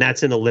 and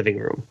that's in the living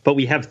room. But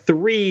we have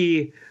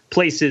 3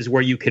 places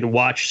where you can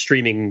watch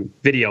streaming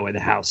video in the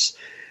house,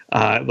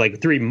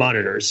 3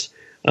 monitors.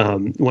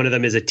 One of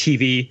them is a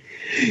TV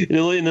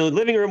in the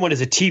living room. One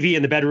is a TV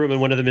in the bedroom,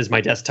 and one of them is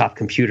my desktop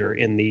computer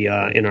in the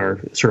in our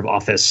sort of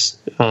office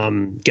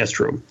guest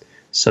room.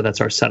 So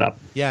that's our setup.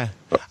 Yeah,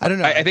 I don't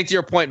know. I think to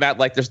your point, Matt,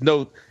 like there's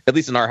no, at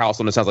least in our house,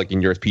 and it sounds like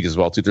in yours, Pete, as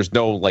well too. There's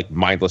no like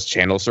mindless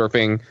channel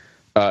surfing,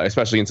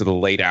 especially into the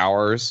late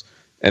hours,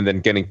 and then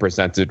getting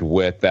presented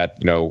with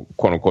that,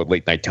 quote unquote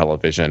late night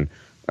television.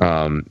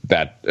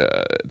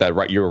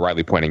 That you were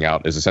rightly pointing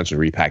out is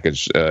essentially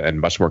repackaged and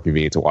much more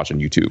convenient to watch on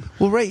YouTube.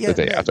 Well, right, yeah,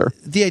 the day after.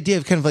 The idea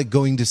of kind of like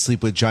going to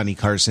sleep with Johnny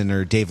Carson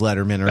or Dave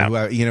Letterman or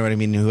whoever, you know what I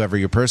mean, whoever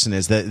your person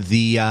is.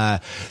 The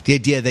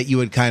idea that you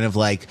would kind of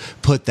like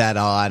put that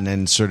on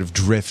and sort of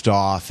drift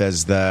off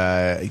as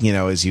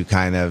as you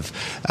kind of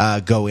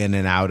go in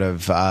and out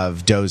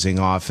of dozing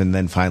off and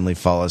then finally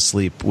fall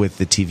asleep with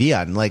the TV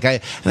on.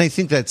 I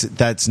think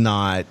that's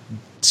not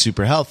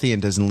super healthy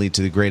and doesn't lead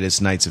to the greatest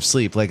nights of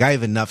sleep. Like I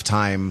have enough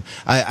time,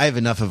 I have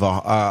enough of a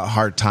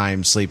hard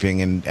time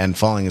sleeping and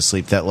falling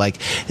asleep that like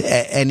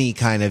any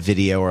kind of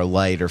video or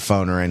light or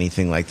phone or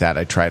anything like that,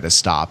 I try to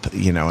stop,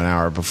 an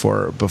hour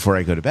before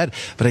I go to bed.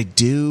 But I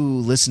do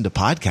listen to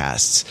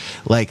podcasts.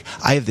 Like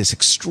I have this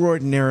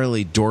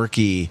extraordinarily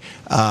dorky,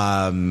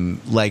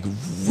 like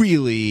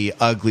really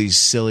ugly,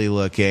 silly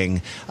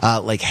looking,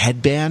 like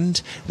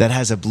headband that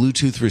has a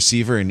Bluetooth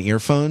receiver and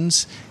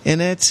earphones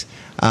in it.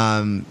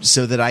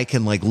 So that I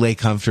can like lay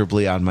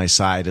comfortably on my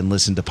side and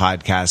listen to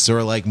podcasts,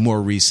 or like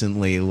more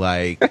recently,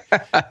 like,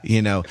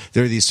 there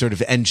are these sort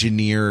of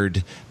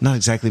engineered, not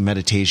exactly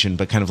meditation,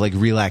 but kind of like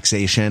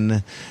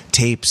relaxation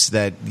tapes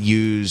that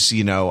use,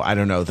 I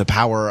don't know, the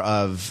power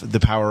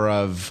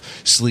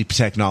of sleep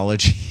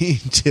technology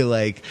to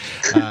like,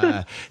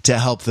 to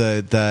help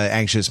the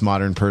anxious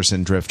modern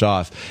person drift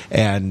off.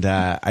 And,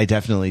 I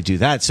definitely do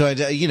that. So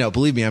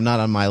believe me, I'm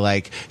not on my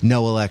like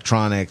no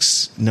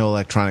electronics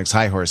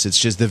high horse. It's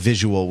just the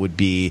visual would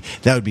be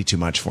too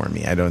much for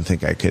me. I don't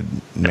think I could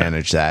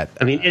manage that.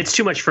 I mean, it's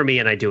too much for me,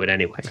 and I do it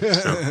anyway.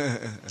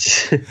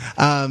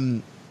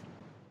 So.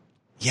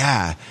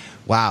 Yeah.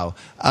 Wow.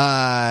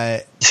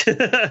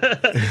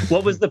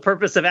 What was the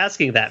purpose of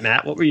asking that,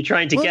 Matt? What were you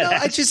trying to get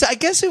at? I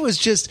guess it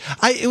was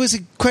it was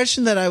a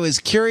question that I was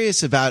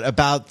curious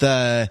about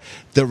the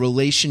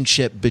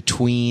relationship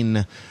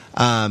between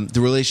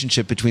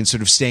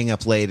sort of staying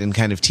up late and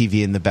kind of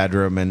TV in the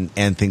bedroom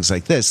and things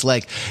like this.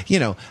 Like,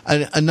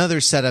 another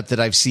setup that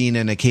I've seen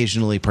and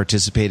occasionally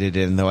participated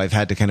in, though I've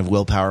had to kind of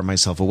willpower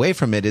myself away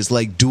from it, is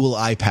like dual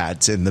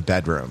iPads in the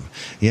bedroom,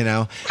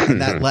 and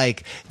that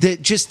like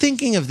just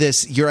thinking of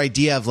this, your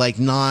idea of like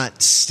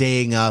not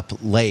staying up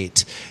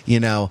late,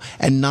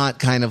 and not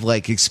kind of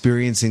like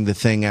experiencing the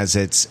thing as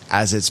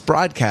it's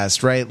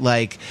broadcast, right?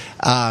 Like,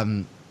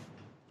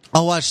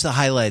 I'll watch the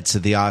highlights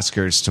of the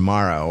Oscars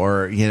tomorrow,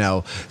 or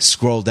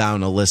scroll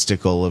down a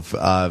listicle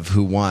of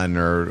who won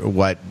or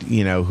what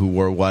who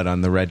wore what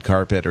on the red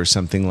carpet or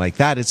something like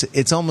that.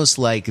 It's almost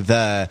like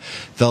the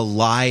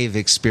live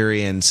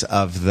experience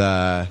of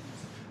the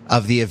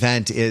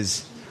event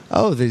is.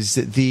 Oh, there's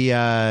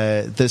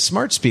the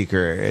smart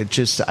speaker. It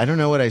just, I don't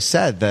know what I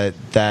said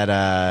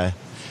that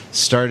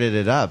started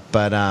it up,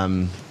 but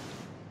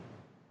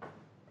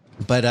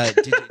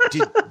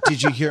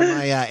did you hear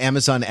my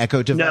Amazon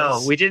Echo device?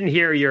 No, we didn't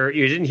hear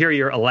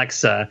your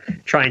Alexa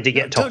trying to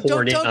get to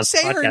horn in on the podcast. Don't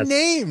say her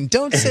name.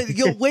 Don't say.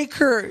 You'll wake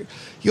her.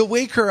 You'll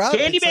wake her up.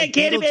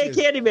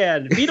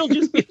 Candyman.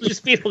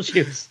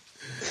 Beetlejuice.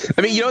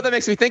 I mean, what that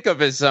makes me think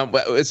of is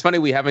it's funny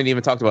we haven't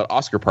even talked about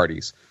Oscar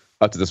parties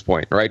up to this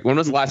point, right? When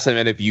was the last time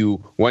any of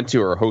you went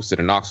to or hosted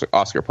an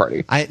Oscar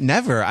party? I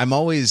never. I'm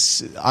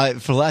always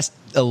for the last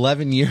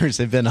 11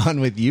 years I've been on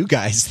with you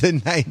guys the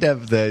night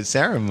of the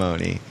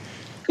ceremony.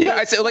 Yeah,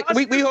 I'd say like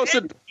we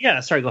hosted. Yeah,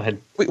 sorry, go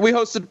ahead. We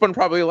hosted one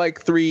probably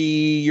like 3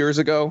 years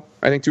ago.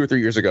 I think 2 or 3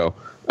 years ago.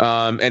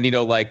 And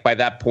like by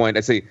that point,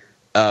 I'd say,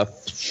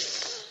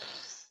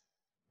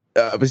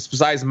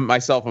 besides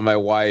myself and my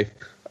wife,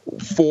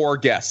 4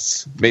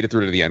 guests made it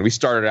through to the end. We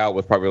started out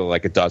with probably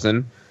like a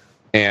dozen,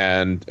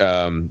 and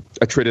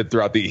attrited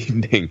throughout the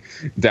evening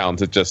down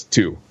to just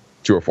 2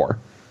 or 4.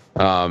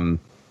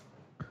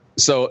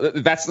 So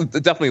that's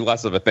definitely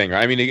less of a thing,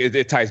 right? I mean,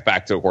 it ties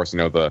back to, of course,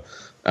 the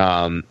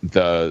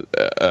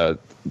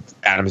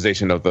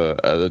atomization of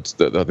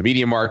the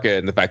media market,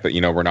 and the fact that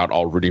we're not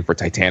all rooting for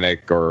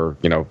Titanic or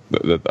an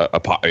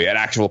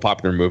actual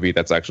popular movie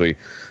that's actually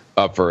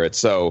up for it.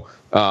 So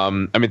I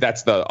mean,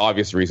 that's the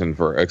obvious reason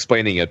for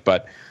explaining it,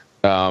 but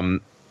I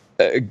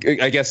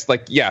guess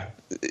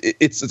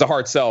it's a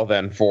hard sell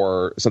then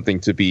for something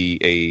to be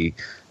a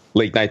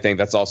late night thing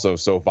that's also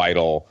so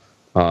vital.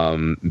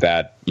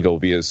 That will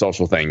be a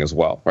social thing as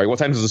well, right? What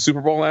time does the Super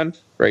Bowl end?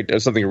 Right,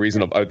 there's something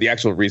reasonable, the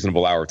actual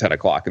reasonable hour, 10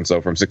 o'clock, and so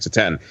from 6 to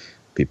 10,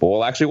 people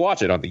will actually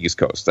watch it on the East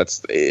Coast.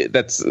 That's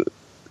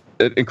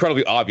an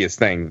incredibly obvious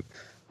thing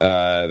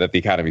that the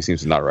Academy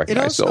seems to not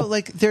recognize. It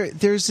also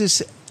there's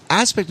this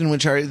aspect in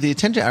which our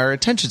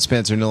attention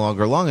spans are no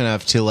longer long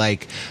enough to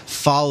like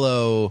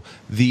follow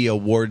the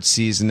awards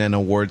season and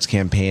awards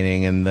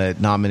campaigning and the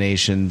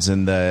nominations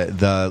and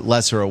the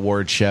lesser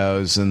award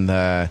shows and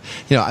I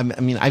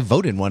mean, I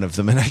vote in one of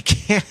them and I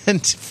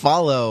can't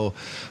follow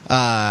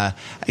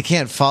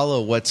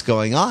what's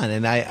going on.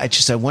 And I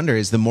wonder,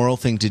 is the moral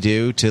thing to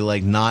do to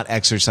like not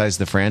exercise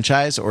the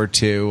franchise or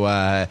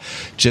to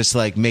just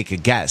like make a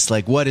guess?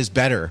 Like, what is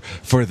better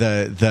for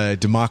the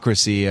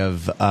democracy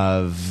of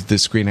the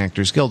Screen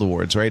Actors Guild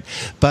Awards, right?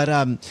 But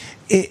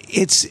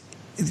it's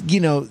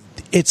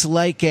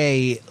like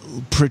a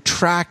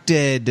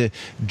protracted,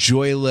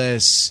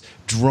 joyless,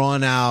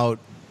 drawn out.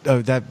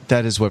 Oh,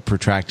 that is what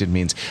protracted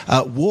means.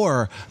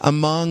 War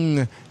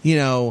among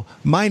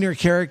minor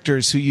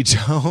characters who you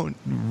don't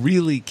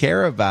really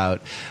care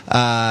about,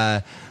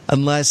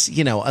 unless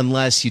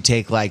you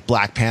take like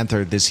Black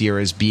Panther this year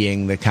as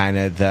being the kind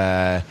of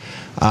the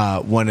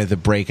one of the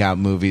breakout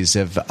movies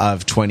of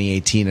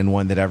 2018 and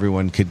one that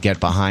everyone could get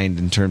behind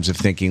in terms of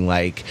thinking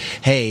like,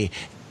 hey,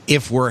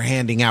 if we're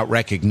handing out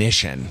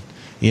recognition,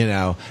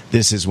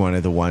 this is one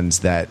of the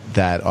ones that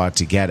ought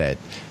to get it.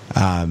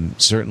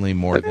 Certainly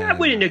more than I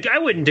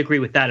wouldn't agree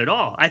with that at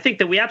all. I think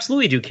that we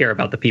absolutely do care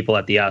about the people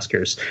at the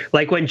Oscars.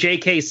 Like when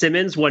J.K.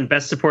 Simmons won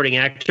Best Supporting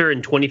Actor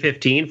in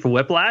 2015 for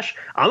Whiplash,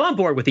 I'm on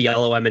board with the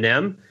yellow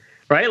M&M.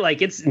 Right?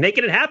 Like, it's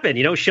making it happen.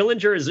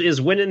 Schillinger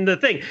is winning the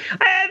thing.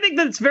 I think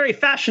that it's very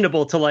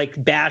fashionable to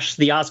like bash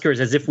the Oscars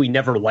as if we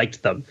never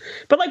liked them.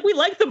 But like, we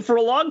liked them for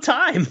a long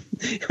time.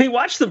 We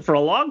watched them for a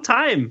long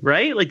time,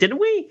 right? Like, didn't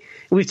we?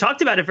 We've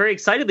talked about it very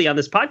excitedly on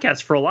this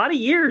podcast for a lot of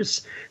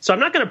years. So I'm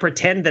not going to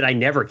pretend that I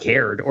never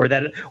cared or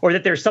that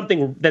there's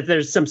something that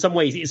there's some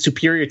way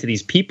superior to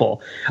these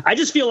people. I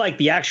just feel like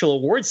the actual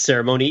awards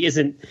ceremony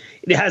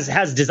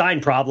has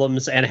design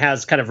problems and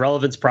has kind of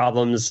relevance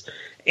problems,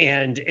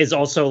 and is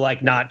also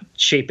like not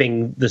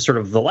shaping the sort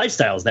of the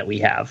lifestyles that we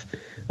have.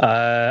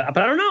 But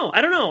I don't know.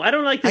 I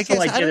don't like this.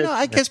 I don't know.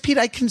 I guess, Pete,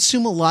 I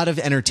consume a lot of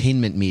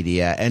entertainment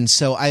media, and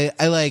so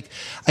I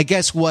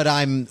guess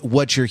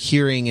what you're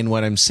hearing and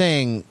what I'm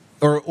saying,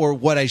 or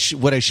what I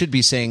should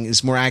be saying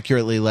is more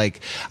accurately, like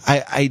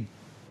I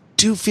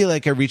do feel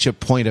like I reach a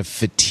point of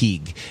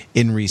fatigue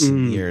in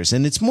recent years,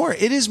 and it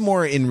is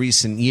more in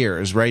recent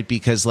years, right?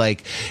 Because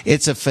like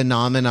it's a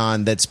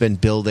phenomenon that's been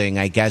building,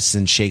 I guess,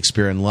 since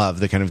Shakespeare in Love,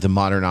 the kind of the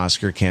modern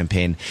Oscar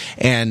campaign,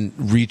 and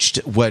reached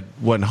what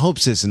one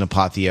hopes is an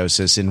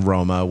apotheosis in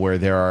Roma, where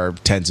there are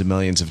tens of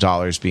millions of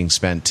dollars being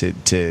spent to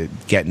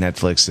get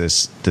Netflix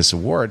this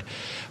award.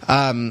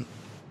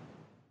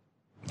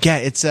 Yeah,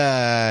 it's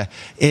that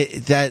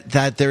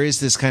there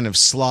is this kind of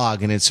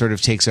slog, and it sort of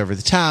takes over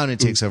the town. It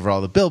takes over all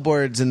the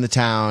billboards in the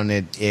town.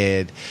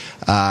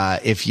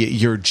 If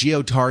you're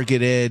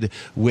geo-targeted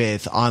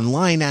with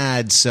online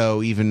ads,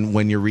 so even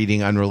when you're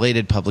reading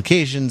unrelated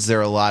publications, there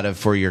are a lot of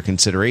for your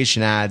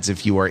consideration ads.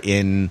 If you are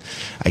in,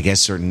 I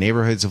guess, certain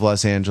neighborhoods of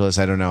Los Angeles,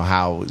 I don't know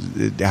how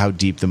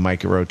deep the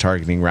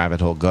micro-targeting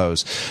rabbit hole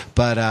goes,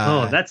 but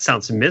that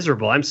sounds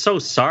miserable. I'm so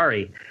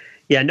sorry.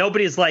 Yeah,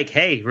 nobody's like,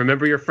 hey,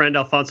 remember your friend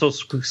Alfonso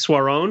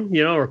Cuarón,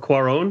 or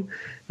Cuarón?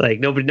 Like,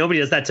 nobody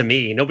does that to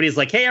me. Nobody's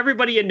like, hey,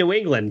 everybody in New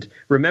England,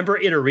 remember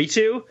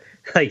Inarritu?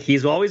 Like,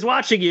 he's always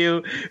watching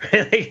you.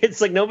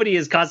 It's like nobody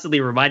is constantly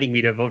reminding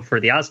me to vote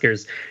for the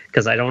Oscars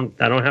because I don't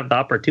have the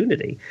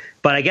opportunity.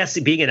 But I guess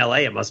being in LA,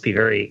 it must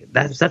be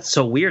that's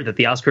so weird that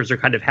the Oscars are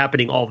kind of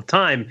happening all the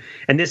time,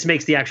 and this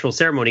makes the actual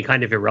ceremony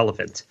kind of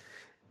irrelevant.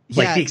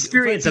 Like the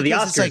experience of the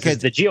Oscars is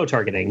the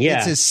geo-targeting. Yeah,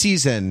 it's a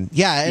season.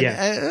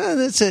 Yeah,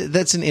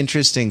 that's an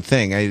interesting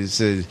thing.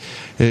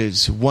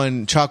 It's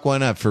chalk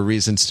one up for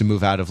reasons to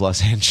move out of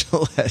Los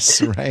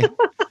Angeles, right?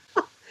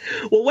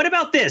 Well, what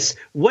about this?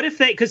 What if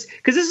because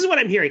this is what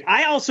I'm hearing.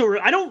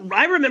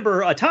 I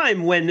remember a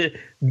time when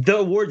the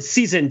awards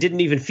season didn't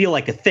even feel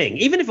like a thing,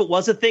 even if it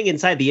was a thing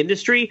inside the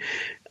industry.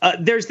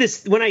 There's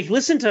this, when I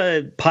listen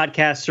to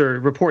podcasts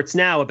or reports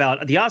now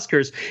about the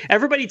Oscars,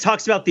 everybody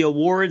talks about the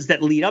awards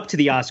that lead up to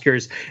the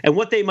Oscars and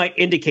what they might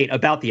indicate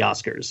about the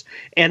Oscars.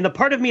 And the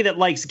part of me that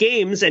likes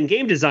games and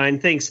game design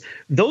thinks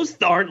those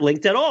aren't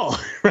linked at all,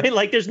 right?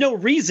 Like, there's no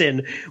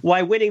reason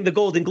why winning the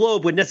Golden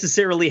Globe would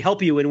necessarily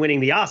help you in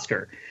winning the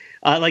Oscar.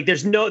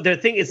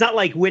 It's not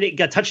like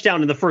winning a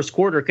touchdown in the first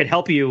quarter could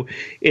help you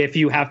if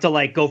you have to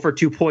like go for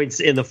 2 points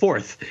in the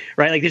fourth,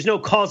 right? Like, there's no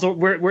causal.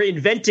 We're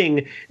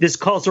inventing this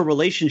causal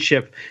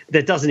relationship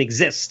that doesn't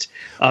exist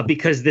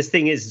because this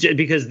thing is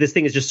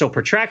just so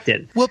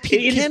protracted. Well,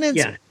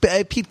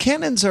 Pete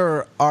Cannons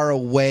are a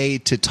way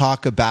to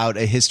talk about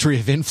a history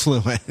of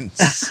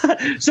influence.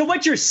 So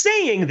what you're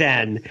saying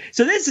then?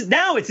 So this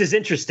is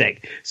interesting.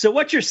 So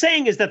what you're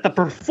saying is that the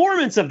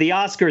performance of the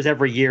Oscars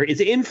every year is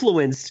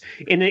influenced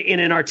in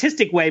an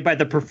artistic way by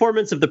the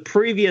performance of the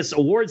previous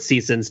award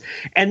seasons.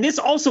 And this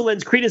also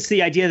lends credence to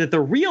the idea that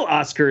the real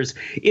Oscars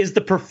is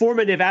the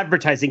performative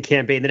advertising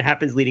campaign that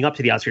happens leading up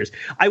to the Oscars.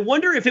 I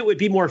wonder if it would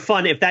be more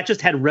fun if that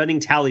just had running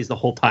tallies the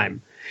whole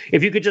time.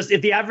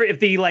 If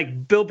the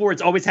like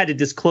billboards always had to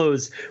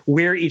disclose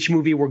where each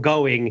movie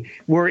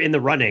were in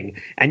the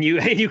running, and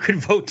you could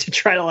vote to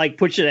try to like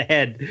push it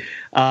ahead.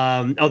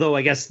 Although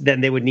I guess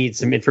then they would need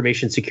some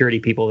information security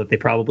people that they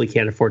probably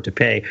can't afford to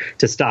pay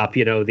to stop,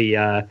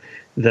 the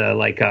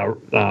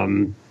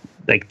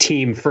like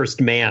team first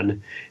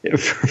man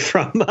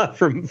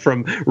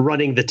from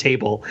running the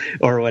table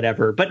or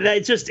whatever. But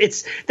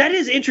that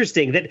is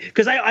interesting that,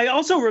 because I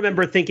also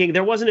remember thinking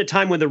there was a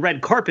time when the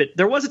red carpet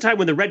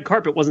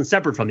wasn't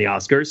separate from the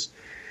Oscars.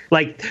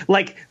 Like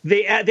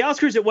the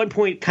Oscars at one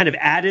point kind of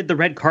added the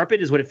red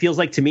carpet, is what it feels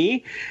like to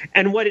me.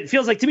 And what it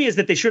feels like to me is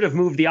that they should have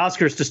moved the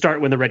Oscars to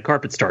start when the red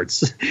carpet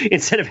starts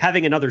instead of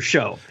having another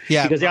show.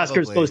 Yeah, because probably,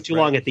 the Oscars goes too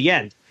long at the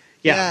end.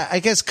 Yeah, I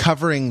guess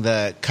covering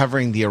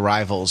the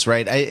arrivals,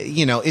 right?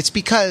 It's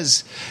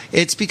because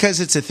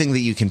it's a thing that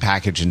you can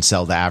package and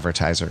sell to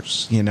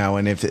advertisers,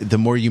 and if the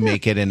more you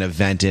make it an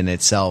event in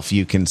itself,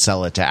 you can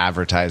sell it to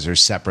advertisers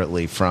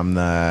separately from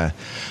the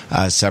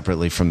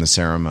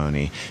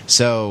ceremony.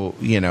 So,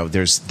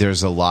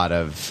 there's a lot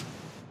of,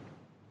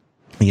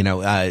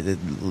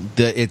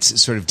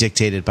 it's sort of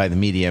dictated by the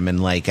medium,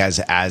 and like as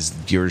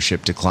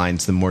viewership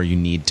declines, the more you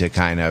need to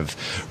kind of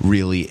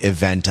really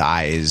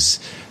eventize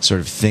sort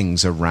of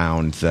things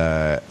around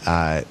the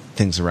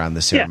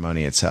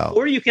ceremony itself.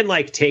 Or you can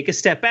like take a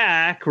step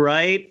back,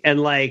 right,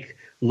 and like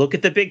look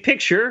at the big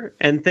picture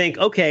and think,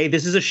 okay,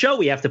 this is a show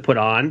we have to put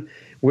on.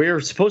 We're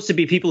supposed to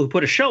be people who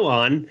put a show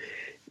on.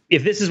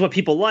 If this is what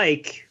people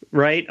like,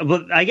 right?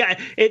 But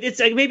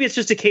maybe it's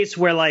just a case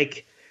where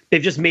like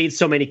they've just made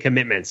so many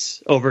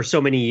commitments over so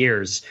many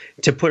years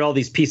to put all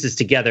these pieces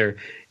together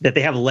that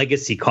they have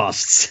legacy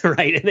costs,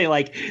 right? And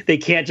they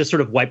can't just sort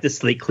of wipe the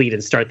slate clean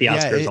and start the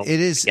Oscars. It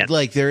is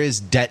like there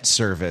is debt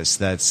service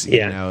that's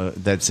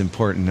that's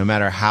important. No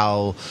matter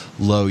how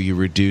low you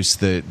reduce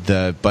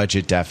the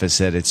budget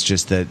deficit, it's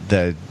just that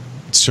the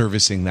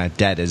servicing that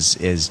debt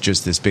is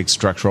just this big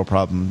structural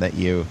problem that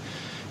you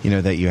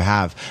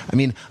have. I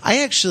mean,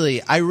 I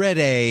read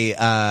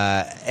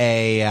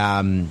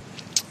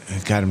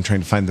God, I'm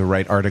trying to find the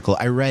right article.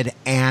 I read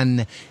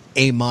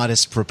A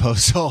Modest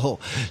Proposal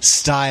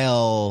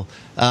style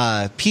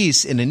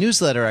piece in a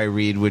newsletter I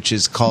read, which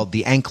is called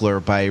The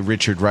Ankler by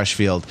Richard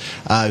Rushfield,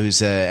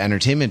 who's an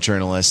entertainment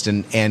journalist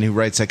and who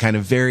writes a kind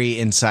of very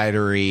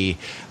insidery,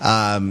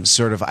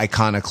 sort of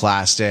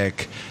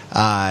iconoclastic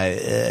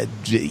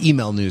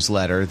email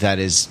newsletter that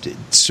is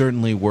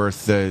certainly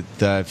worth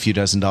the few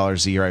 $dozen a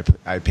year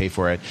I pay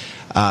for it.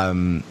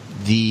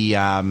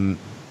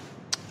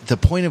 The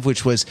point of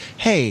which was,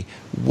 hey,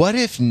 what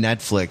if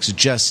Netflix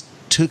just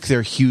took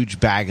their huge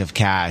bag of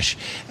cash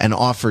and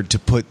offered to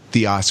put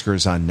the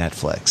Oscars on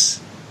Netflix?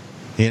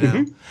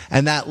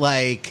 And that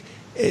like,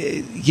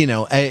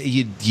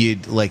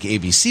 you'd like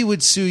ABC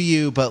would sue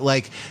you, but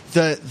like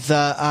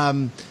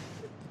the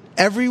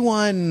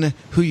everyone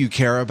who you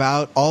care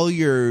about, all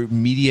your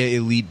media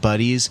elite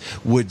buddies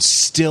would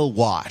still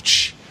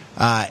watch.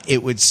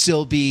 It would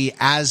still be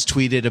as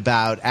tweeted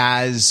about,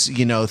 as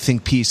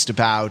think pieced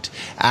about,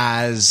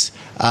 as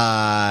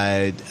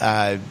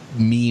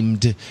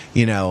memed,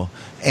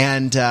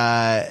 and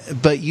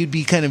but you'd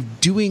be kind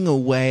of doing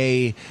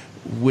away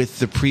with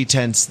the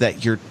pretense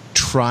that you're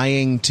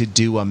trying to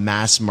do a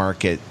mass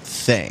market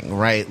thing,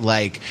 right?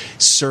 Like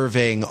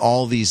serving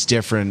all these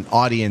different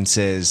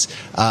audiences,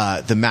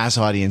 the mass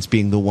audience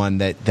being the one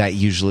that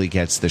usually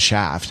gets the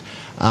shaft.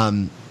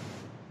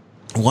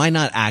 Why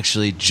not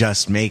actually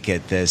just make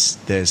it this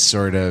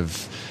sort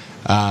of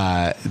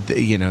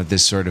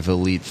this sort of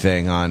elite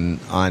thing on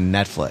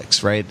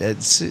Netflix, right?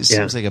 It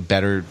seems like a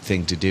better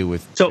thing to do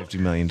with $50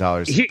 million.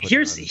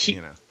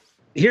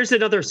 Here's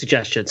another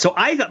suggestion. So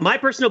my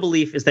personal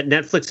belief is that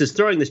Netflix is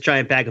throwing this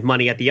giant bag of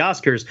money at the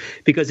Oscars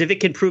because if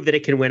it can prove that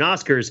it can win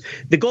Oscars,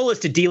 the goal is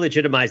to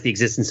delegitimize the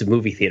existence of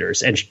movie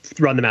theaters and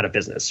run them out of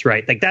business,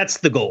 right? Like that's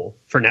the goal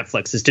for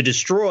Netflix, is to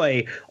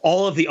destroy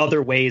all of the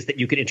other ways that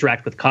you can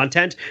interact with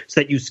content so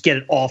that you get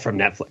it all from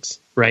Netflix,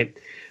 right?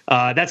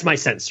 That's my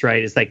sense,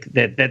 right? It's like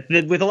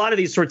that with a lot of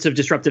these sorts of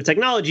disruptive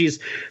technologies,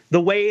 the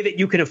way that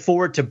you can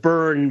afford to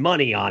burn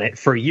money on it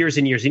for years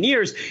and years and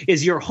years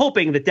is you're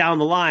hoping that down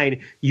the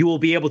line you will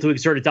be able to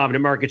exert a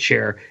dominant market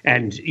share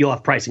and you'll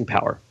have pricing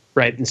power,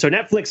 right? And so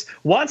Netflix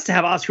wants to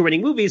have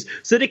Oscar-winning movies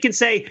so that it can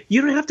say,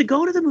 you don't have to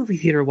go to the movie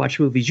theater to watch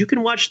movies. You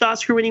can watch the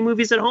Oscar-winning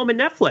movies at home in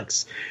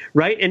Netflix,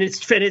 right? And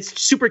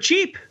it's super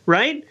cheap,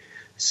 right?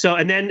 So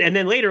and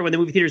then later when the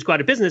movie theaters go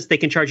out of business, they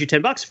can charge you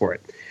 $10 for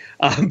it.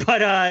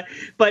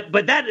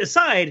 But that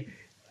aside,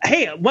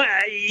 hey,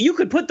 you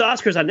could put the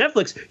Oscars on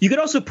Netflix. You could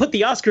also put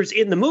the Oscars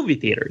in the movie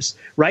theaters,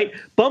 right?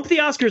 Bump the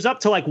Oscars up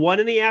to like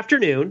 1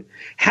 p.m,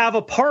 have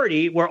a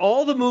party where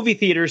all the movie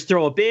theaters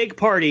throw a big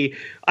party,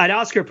 an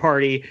Oscar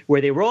party, where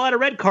they roll out a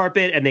red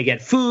carpet and they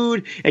get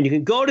food, and you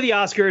can go to the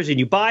Oscars and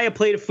you buy a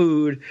plate of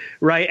food,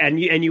 right? And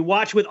you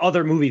watch with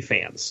other movie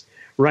fans.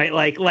 Right,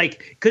 like,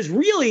 because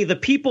really, the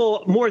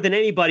people more than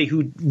anybody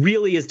who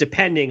really is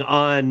depending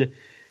on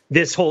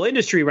this whole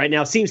industry right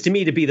now seems to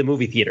me to be the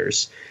movie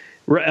theaters.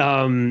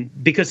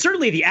 Because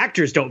certainly the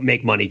actors don't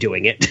make money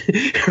doing it,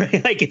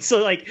 right? Like it's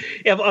so like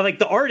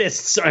the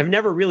artists have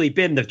never really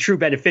been the true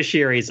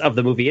beneficiaries of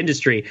the movie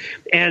industry,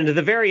 and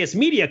the various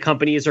media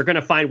companies are going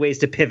to find ways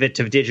to pivot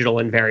to digital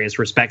in various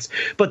respects.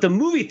 But the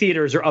movie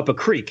theaters are up a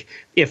creek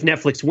if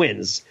Netflix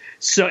wins.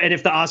 So, and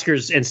if the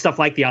Oscars and stuff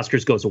like the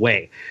Oscars goes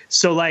away.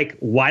 So like,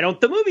 why don't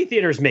the movie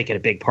theaters make it a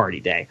big party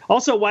day?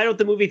 Also, why don't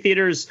the movie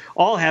theaters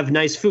all have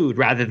nice food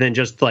rather than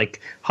just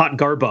like hot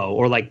garbo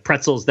or like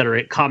pretzels that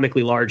are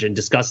comically large and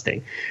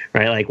disgusting,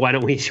 right? Like, why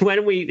don't we,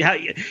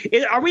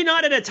 are we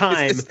not at a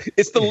time?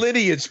 It's the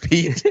lineage,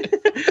 Pete.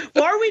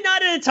 Well, are we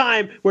not at a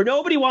time where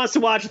nobody wants to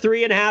watch a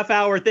 3.5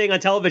 hour thing on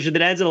television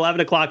that ends at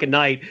 11 o'clock at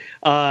night,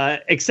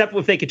 except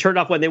if they can turn it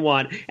off when they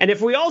want? And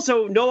if we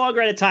also no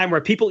longer at a time where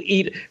people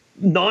eat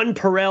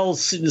non-Perel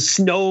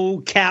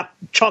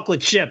snow-capped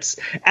chocolate chips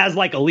as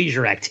like a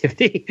leisure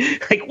activity.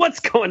 Like, what's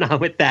going on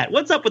with that?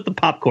 What's up with the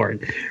popcorn,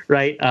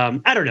 right?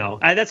 I don't know.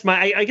 I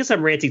guess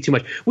I'm ranting too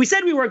much. We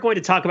said we weren't going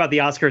to talk about the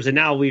Oscars, and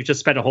now we've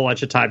just spent a whole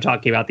bunch of time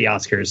talking about the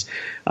Oscars.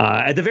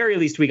 At the very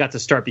least, we got to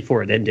start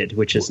before it ended,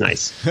 which is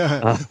nice.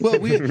 Well,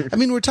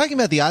 we're talking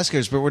about the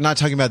Oscars, but we're not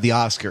talking about the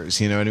Oscars.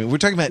 You know what I mean? We're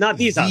talking about not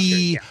these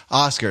the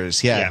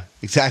Oscars. Yeah,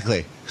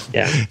 exactly.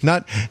 Yeah,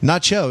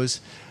 not shows.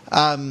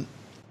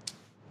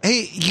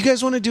 Hey, you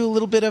guys want to do a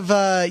little bit of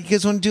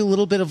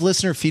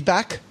listener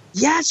feedback?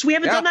 Yes, we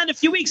haven't done that in a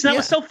few weeks. That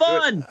was so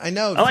fun. I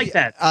know. I like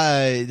that.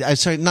 I'm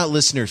sorry, not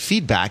listener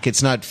feedback.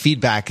 It's not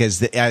feedback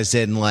as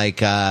in like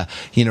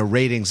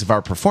ratings of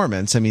our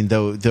performance. I mean,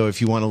 though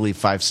if you want to leave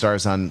 5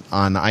 stars on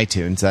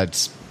iTunes,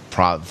 that's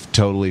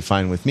totally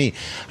fine with me.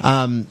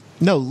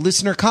 No,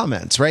 listener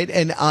comments, right?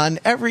 And on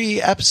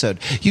every episode,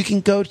 you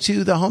can go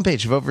to the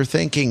homepage of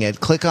Overthinking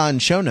It, click on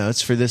show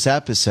notes for this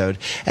episode,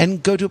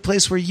 and go to a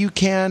place where you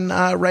can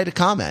write a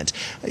comment.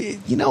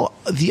 You know,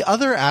 the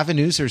other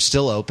avenues are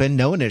still open.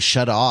 No one has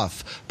shut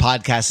off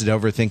podcast at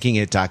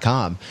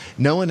overthinkingit.com.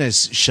 No one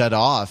has shut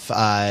off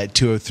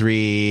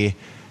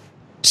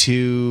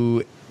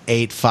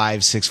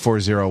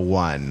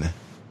 203-285-6401.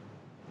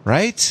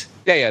 Right?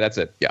 Yeah, that's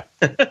it. Yeah.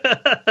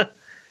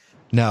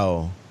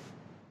 No.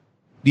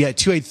 Yeah,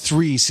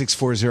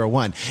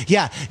 283-6401.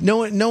 Yeah, no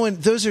one,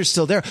 those are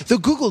still there. Though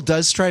Google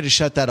does try to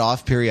shut that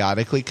off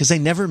periodically because they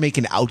never make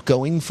an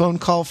outgoing phone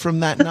call from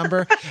that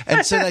number.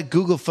 And so that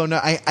Google phone,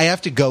 I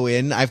have to go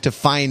in, I have to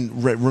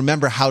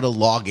remember how to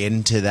log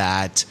into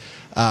that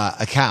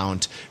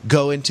account,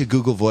 go into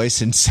Google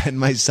Voice and send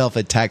myself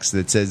a text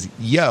that says,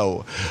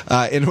 yo,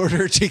 in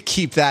order to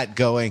keep that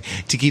going,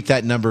 to keep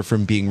that number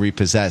from being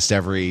repossessed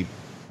every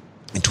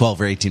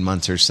 12 or 18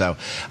 months or so.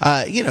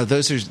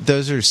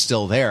 Those are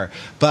still there,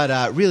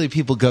 but really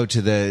people go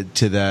to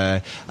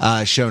the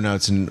show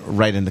notes and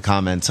write in the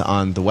comments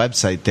on the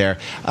website there.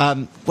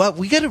 Well,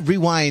 we got to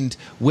rewind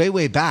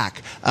way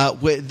back.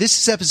 This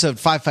is episode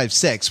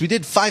 556. We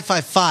did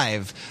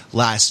 555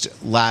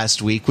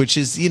 last week, which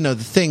is, the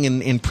thing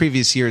in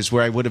previous years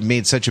where I would have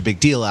made such a big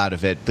deal out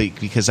of it,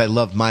 because I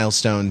love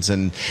milestones,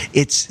 and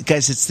it's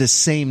the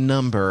same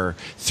number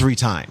 3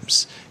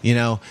 times.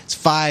 It's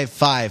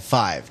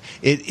 555.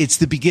 It's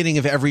the beginning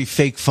of every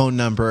fake phone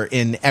number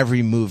in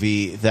every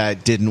movie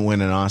that didn't win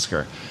an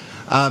Oscar.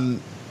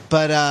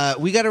 But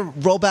we got to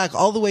roll back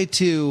all the way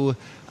to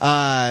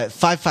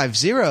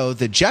 550,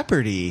 the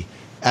Jeopardy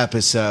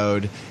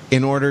episode,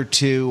 in order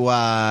to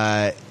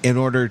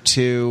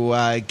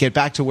get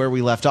back to where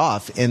we left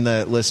off in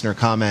the listener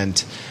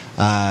comment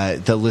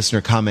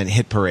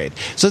hit parade.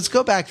 So let's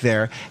go back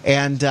there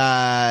and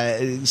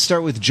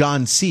start with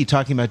John C.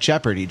 talking about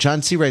Jeopardy.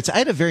 John C. writes, I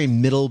had a very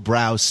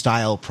middle-brow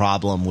style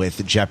problem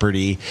with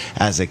Jeopardy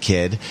as a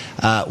kid.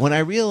 When I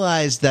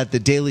realized that the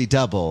Daily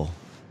Double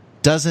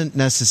doesn't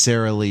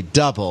necessarily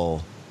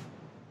double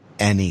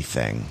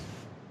anything.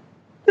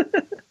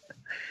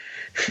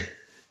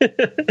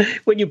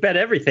 When you bet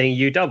everything,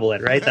 you double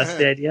it, right? That's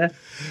the idea.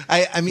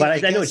 I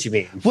know what you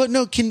mean. Well,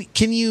 no, can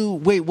you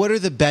wait? What are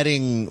the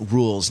betting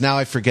rules? Now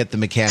I forget the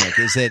mechanic.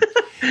 Is it?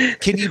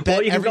 Can you bet?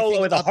 Well, you can go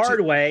with a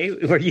hard way,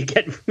 where you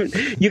can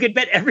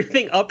bet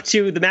everything up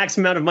to the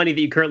maximum amount of money that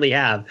you currently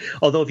have.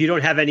 Although if you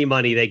don't have any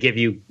money, they give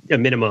you a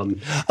minimum.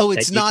 Oh,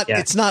 it's not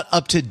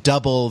up to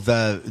double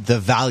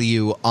the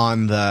value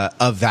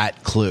of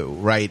that clue,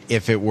 right?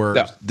 If it were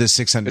the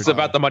 $600, it's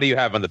about the money you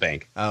have on the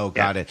bank. Oh,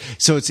 got it.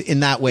 So it's in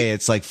that way.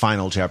 It's like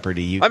Final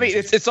Jeopardy.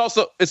 It's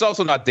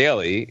also not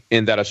daily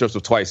in that it shows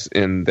up twice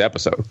in the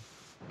episode.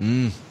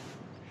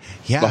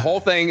 Yeah, the whole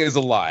thing is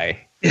a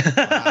lie.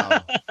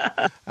 Wow.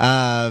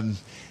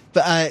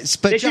 But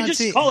they should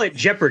just call it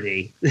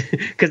Jeopardy,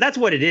 because that's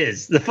what it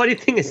is. The funny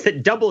thing is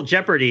that Double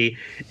Jeopardy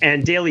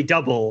and Daily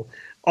Double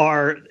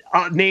are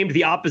named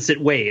the opposite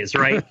ways,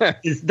 right?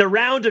 The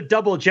round of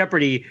Double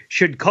Jeopardy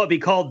should be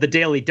called the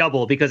Daily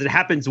Double, because it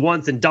happens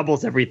once and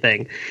doubles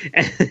everything.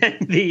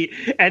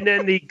 And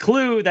then the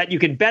clue that you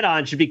can bet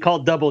on should be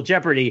called Double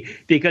Jeopardy,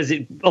 because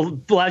it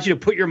allows you to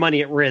put your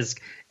money at risk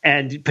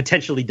and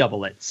potentially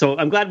double it. So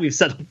I'm glad we've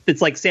settled.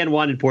 It's like San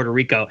Juan in Puerto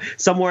Rico.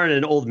 Somewhere in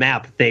an old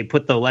map, they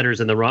put the letters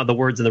in the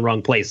words in the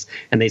wrong place,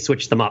 and they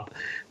switched them up.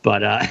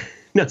 But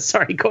No,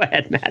 sorry. Go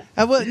ahead, Matt.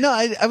 I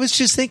was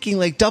just thinking,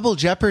 like, double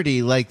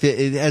jeopardy, like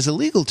as a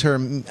legal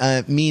term,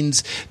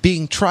 means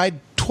being tried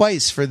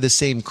twice for the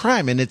same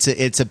crime, and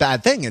it's a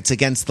bad thing. It's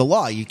against the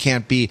law. You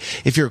can't be,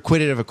 if you're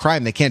acquitted of a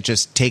crime, they can't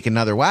just take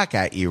another whack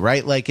at you,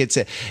 right? Like, it's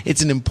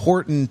an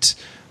important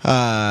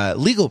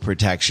legal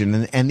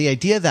protection, and the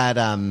idea that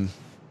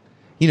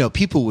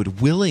people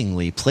would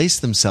willingly place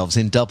themselves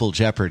in double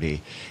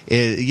jeopardy,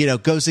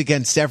 goes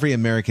against every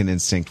American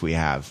instinct we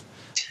have.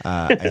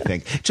 I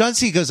think John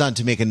C. goes on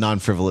to make a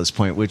non-frivolous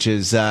point, which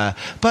is,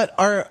 but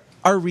are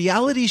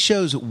reality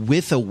shows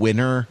with a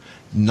winner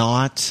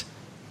not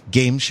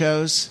game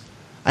shows?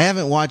 I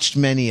haven't watched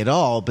many at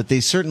all, but they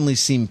certainly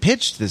seem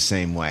pitched the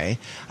same way.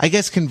 I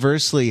guess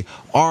conversely,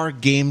 are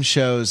game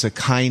shows a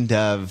kind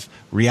of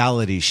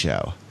reality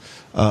show?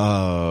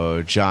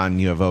 Oh, John,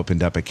 you have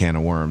opened up a can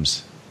of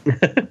worms.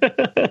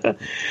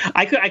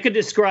 I could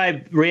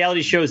describe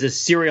reality shows as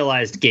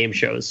serialized game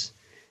shows.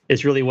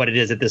 Is really what it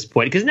is at this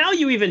point. Because now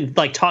you even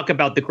like talk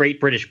about the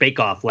Great British Bake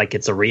Off like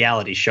it's a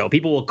reality show.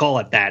 People will call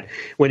it that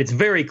when it's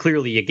very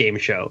clearly a game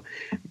show.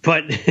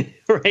 But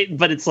right,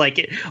 but it's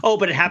like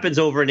but it happens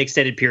over an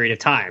extended period of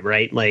time,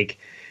 right? Like,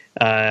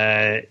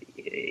 I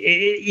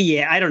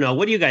don't know.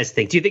 What do you guys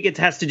think? Do you think it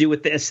has to do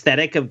with the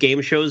aesthetic of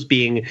game shows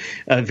being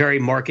a very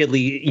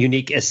markedly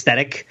unique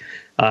aesthetic,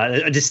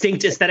 a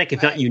distinct aesthetic,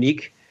 if not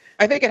unique?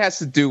 I think it has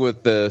to do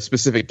with the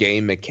specific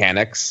game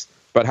mechanics,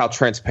 but how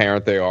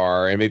transparent they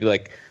are, and maybe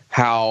like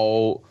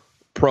how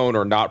prone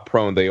or not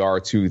prone they are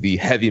to the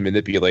heavy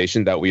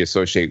manipulation that we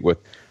associate with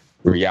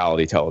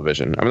reality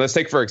television. I mean, let's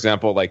take, for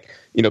example,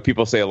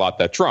 people say a lot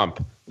that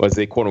Trump was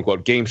a quote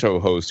unquote game show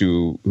host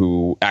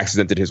who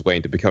accidented his way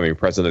into becoming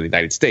president of the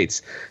United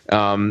States.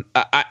 I mean,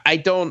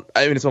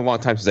 it's a long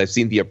time since I've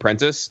seen The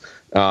Apprentice.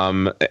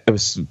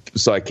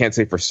 So I can't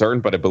say for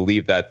certain, but I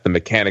believe that the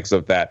mechanics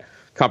of that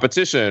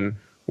competition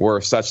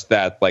were such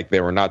that like they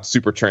were not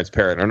super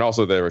transparent, and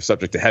also they were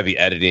subject to heavy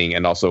editing,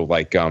 and also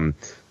like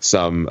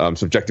some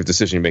subjective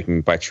decision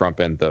making by Trump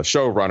and the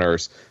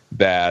showrunners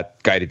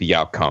that guided the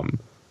outcome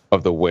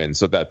of the win.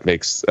 So that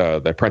makes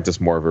The Apprentice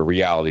more of a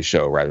reality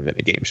show rather than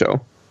a game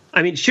show.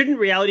 I mean, shouldn't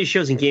reality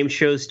shows and game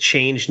shows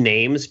change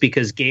names,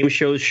 because game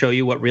shows show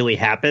you what really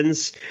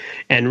happens,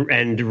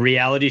 and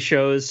reality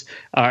shows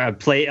are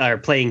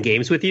playing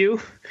games with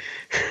you?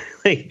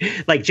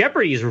 like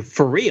Jeopardy is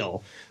for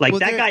real. Like,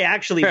 that guy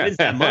actually wins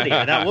that money,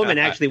 or that woman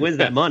actually wins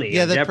that money.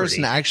 Yeah, that Jeopardy.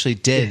 person actually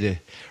did.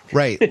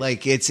 Right.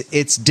 Like,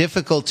 it's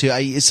difficult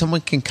to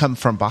someone can come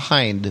from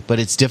behind, but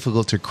it's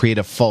difficult to create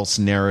a false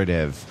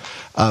narrative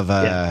of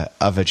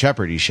a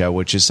Jeopardy show,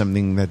 which is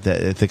something that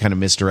the kind of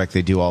misdirect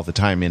they do all the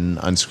time in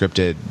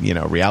unscripted,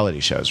 reality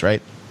shows,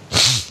 right?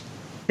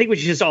 I think we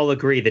should just all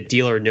agree that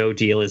Deal or No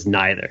Deal is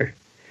neither.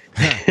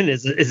 And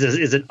is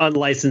an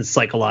unlicensed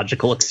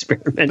psychological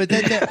experiment. But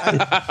then,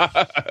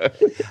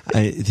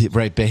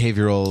 right,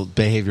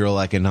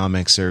 behavioral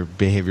economics or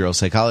behavioral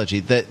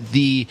psychology.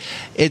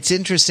 It's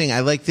interesting. I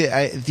like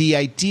the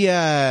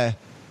idea.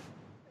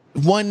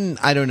 One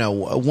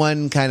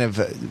kind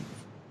of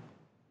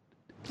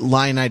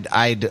line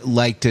I'd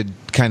like to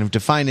kind of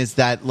define is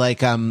that,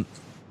 like,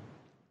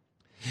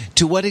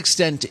 to what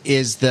extent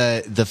is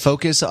the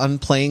focus on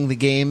playing the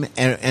game,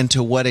 and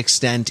to what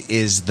extent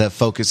is the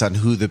focus on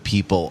who the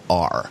people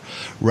are,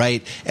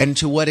 right? And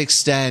to what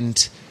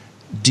extent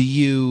do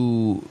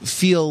you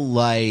feel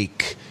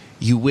like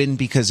you win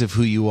because of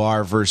who you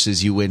are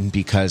versus you win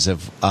because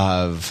of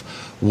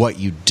what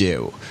you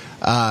do?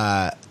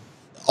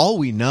 All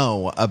we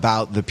know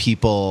about the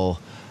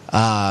people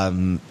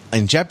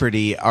in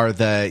Jeopardy are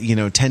the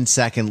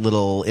 10-second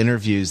little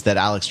interviews that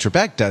Alex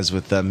Trebek does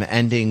with them,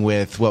 ending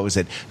with, what was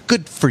it?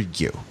 Good for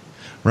you,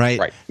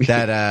 right?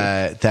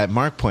 that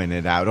Mark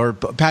pointed out, or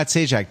Pat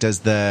Sajak does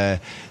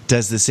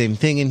the same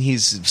thing, and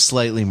he's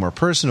slightly more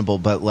personable,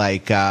 but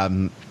like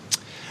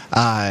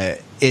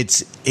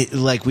it's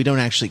like we don't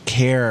actually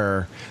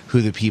care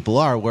who the people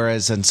are,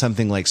 whereas on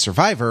something like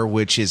Survivor,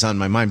 which is on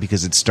my mind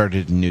because it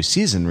started a new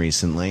season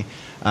recently,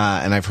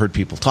 and I've heard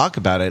people talk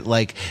about it,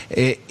 like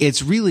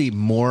it's really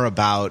more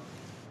about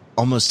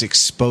almost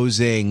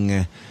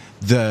exposing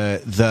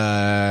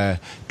the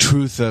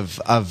truth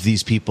of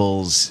these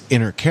people's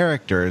inner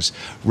characters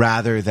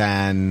rather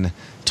than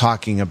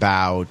talking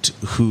about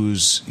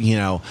who's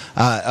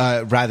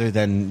rather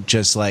than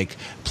just like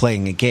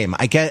playing a game.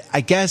 I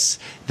guess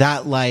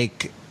that,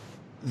 like,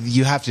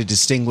 you have to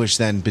distinguish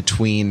then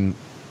between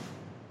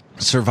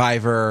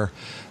Survivor,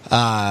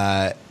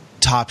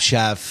 Top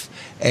Chef,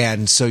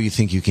 and So You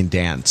Think You Can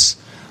Dance,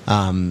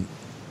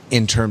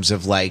 in terms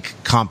of like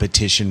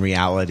competition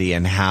reality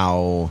and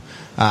how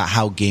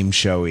game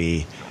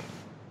showy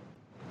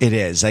it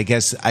is. I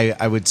guess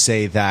I would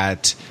say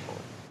that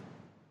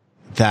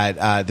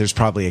there's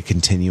probably a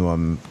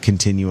continuum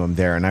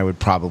there, and I would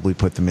probably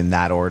put them in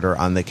that order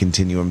on the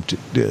continuum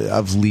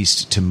of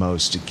least to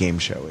most game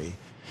showy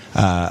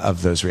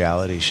of those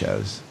reality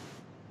shows.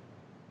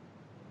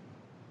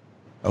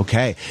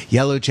 Okay,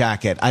 Yellow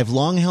Jacket. I've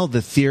long held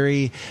the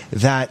theory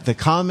that the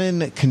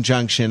common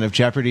conjunction of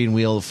Jeopardy and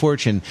Wheel of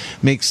Fortune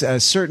makes a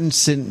certain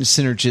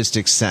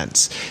synergistic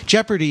sense.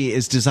 Jeopardy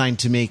is designed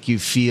to make you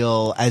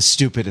feel as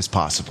stupid as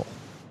possible,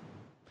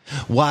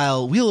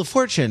 while Wheel of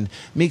Fortune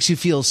makes you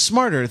feel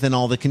smarter than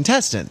all the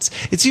contestants.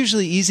 It's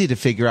usually easy to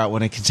figure out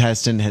when a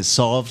contestant has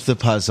solved the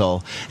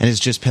puzzle and is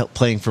just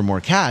playing for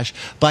more cash.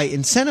 By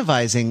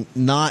incentivizing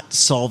not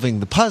solving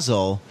the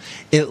puzzle,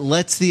 it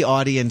lets the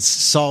audience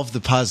solve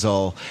the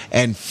puzzle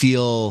and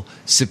feel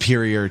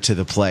superior to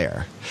the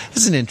player.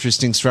 This is an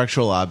interesting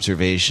structural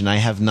observation. I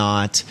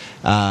haven't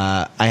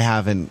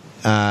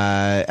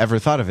ever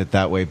thought of it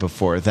that way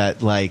before,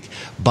 that like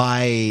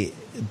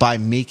by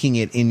making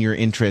it in your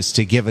interest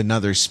to give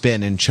another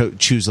spin and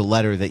choose a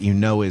letter that you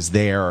know is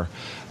there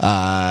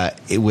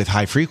with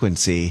high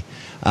frequency,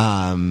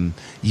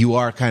 you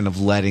are kind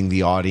of letting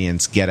the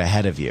audience get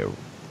ahead of you,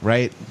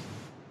 right?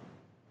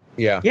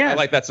 Yeah. I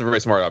like that's a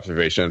very smart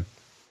observation.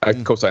 I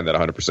co-sign that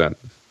 100%.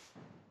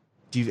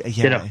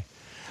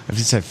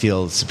 I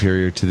feel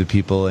superior to the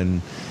people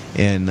in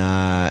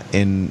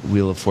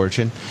Wheel of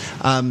Fortune.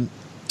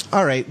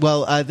 All right.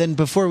 Well, then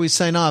before we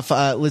sign off,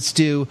 let's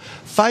do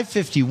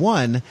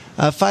 551.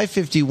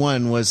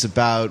 551 was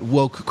about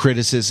woke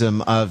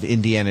criticism of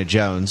Indiana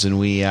Jones, and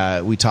we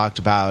talked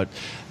about.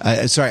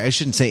 Sorry, I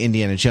shouldn't say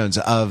Indiana Jones,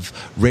 of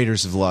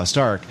Raiders of the Lost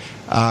Ark.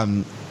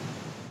 And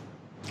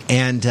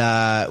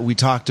we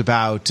talked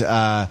about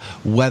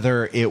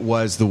whether it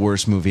was the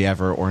worst movie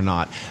ever or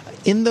not.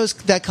 In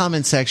that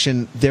comment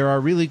section, there are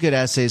really good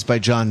essays by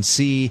John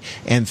C.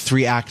 and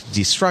 3-Act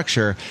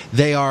Destructure.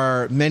 They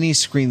are many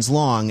screens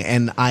long,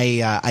 and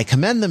I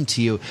commend them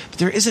to you. But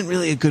there isn't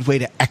really a good way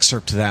to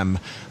excerpt them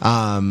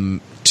to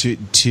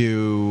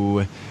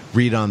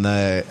read on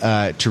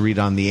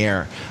the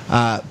air.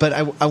 But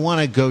I want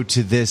to go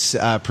to this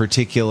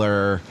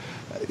particular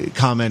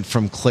comment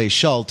from Clay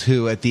Schultz,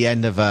 who at the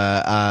end of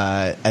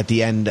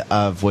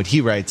what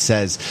he writes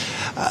says,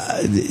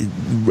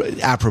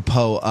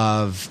 apropos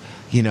of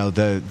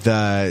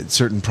the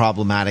certain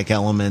problematic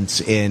elements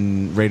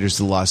in Raiders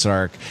of the Lost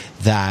Ark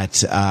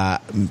that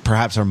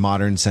perhaps our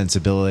modern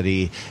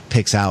sensibility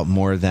picks out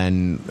more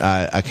than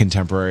a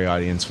contemporary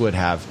audience would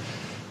have.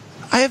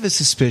 I have a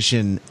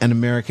suspicion an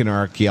American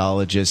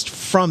archaeologist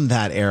from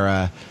that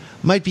era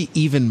might be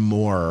even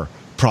more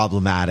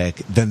problematic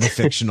than the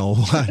fictional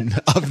one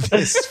of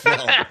this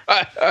film.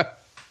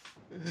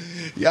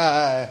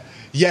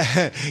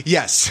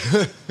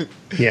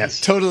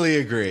 Yes. Totally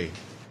agree.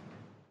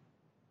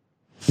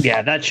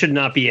 Yeah, that should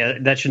not be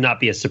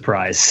a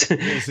surprise.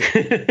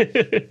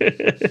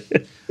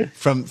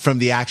 From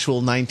the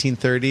actual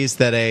 1930s,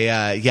 that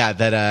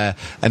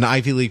an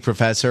Ivy League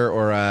professor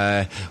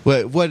or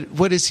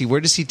what is he?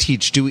 Where does he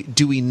teach?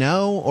 Do we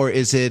know, or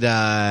is it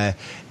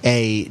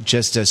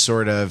just a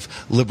sort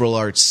of liberal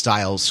arts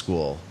style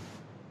school?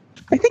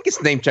 I think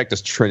it's name checked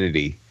as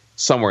Trinity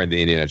somewhere in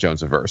the Indiana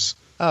Jones verse.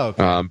 Oh,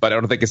 okay. But I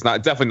don't think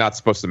definitely not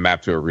supposed to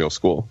map to a real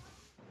school.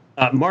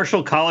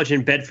 Marshall College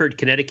in Bedford,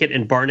 Connecticut,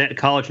 and Barnett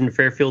College in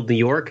Fairfield, New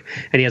York,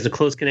 and he has a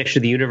close connection to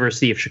the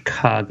University of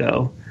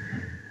Chicago.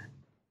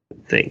 I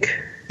think.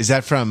 Is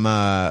that from?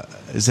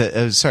 Is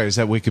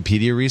that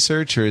Wikipedia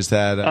research, or is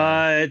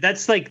that?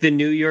 That's like the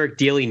New York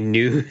Daily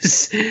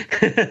News.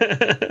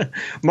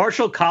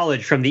 Marshall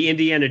College from the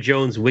Indiana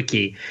Jones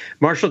Wiki.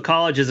 Marshall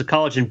College is a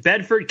college in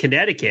Bedford,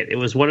 Connecticut. It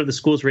was one of the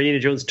schools where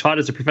Indiana Jones taught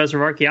as a professor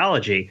of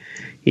archaeology.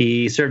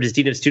 He served as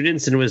dean of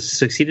students and was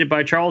succeeded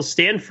by Charles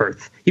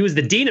Stanforth. He was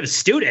the dean of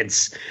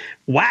students.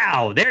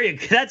 Wow, there you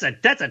go.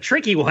 That's a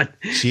tricky one.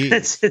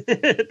 That's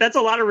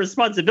a lot of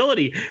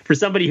responsibility for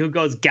somebody who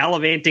goes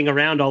gallivanting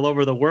around all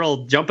over the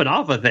world, jumping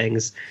off of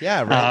things.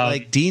 Yeah, right.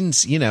 Like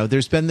deans,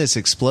 there's been this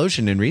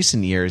explosion in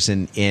recent years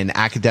in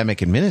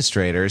academic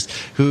administrators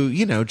who,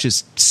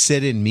 just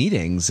sit in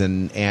meetings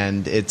and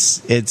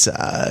it's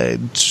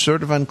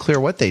sort of unclear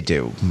what they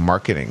do.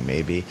 Marketing,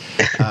 maybe.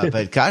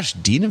 But gosh,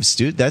 dean of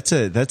students,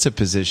 that's a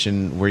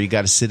position where you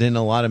got to sit in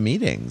a lot of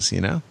meetings,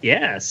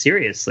 Yeah,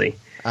 seriously.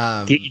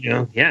 Give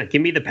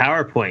me the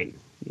PowerPoint.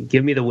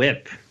 Give me the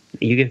whip.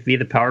 You give me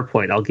the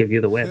PowerPoint. I'll give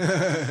you the whip.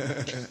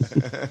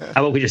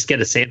 How about we just get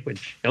a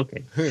sandwich?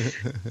 Okay.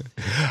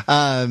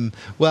 All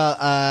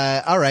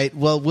right.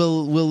 Well,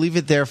 we'll leave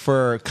it there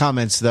for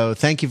comments, though.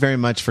 Thank you very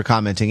much for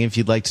commenting. If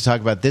you'd like to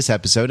talk about this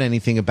episode,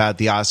 anything about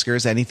the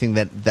Oscars, anything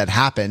that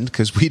happened,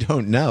 because we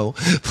don't know,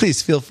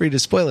 please feel free to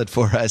spoil it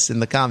for us in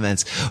the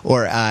comments,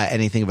 or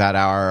anything about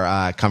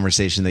our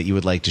conversation that you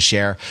would like to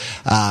share.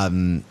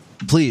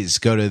 Please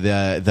go to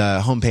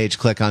the homepage,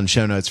 click on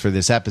show notes for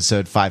this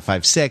episode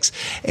 556,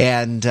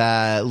 and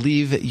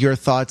leave your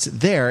thoughts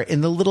there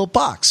in the little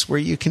box where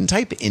you can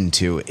type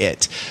into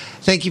it.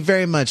 Thank you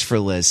very much for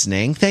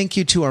listening. Thank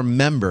you to our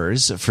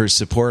members for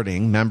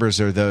supporting. Members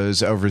are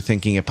those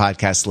Overthinking It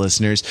podcast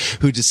listeners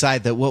who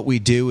decide that what we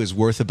do is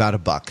worth about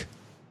 $1.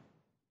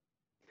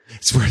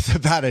 It's worth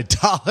about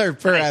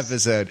 $1 per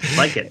episode.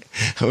 Like it.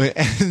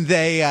 And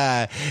they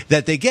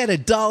get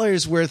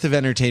 $1's worth of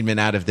entertainment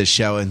out of the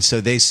show, and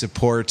so they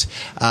support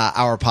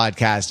our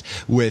podcast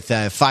with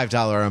a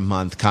 $5 a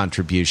month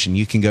contribution.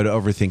 You can go to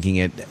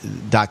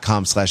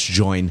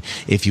overthinkingit.com/join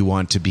if you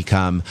want to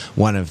become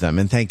one of them.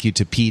 And thank you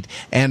to Pete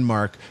and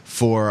Mark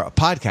for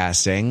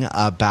podcasting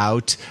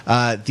about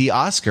the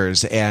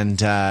Oscars and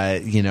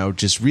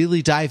just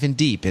really diving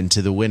deep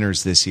into the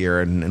winners this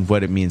year and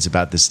what it means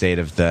about the state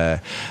of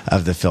the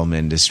film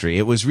industry.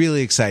 It was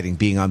really exciting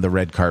being on the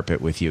red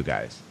carpet with you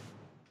guys.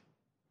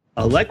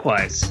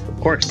 Likewise, of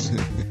course.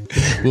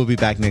 We'll be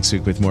back next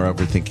week with more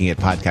Overthinking It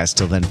podcast.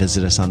 Till then,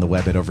 visit us on the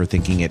web at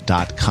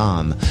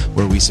overthinkingit.com,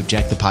 where we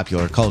subject the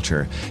popular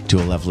culture to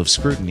a level of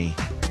scrutiny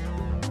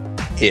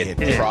It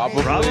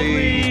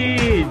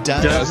probably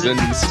doesn't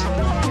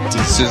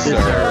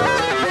deserve.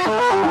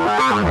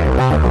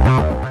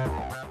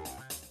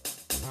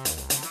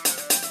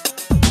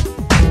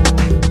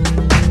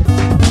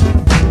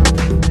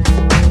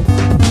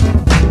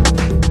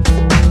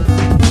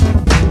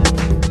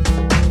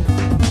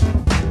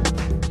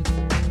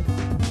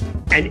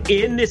 And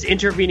in this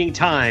intervening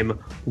time,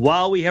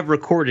 while we have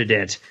recorded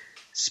it,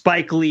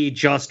 Spike Lee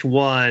just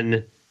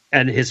won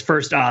and his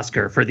first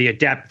Oscar for the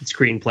adapted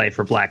screenplay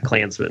for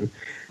BlacKkKlansman.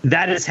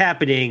 That is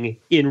happening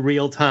in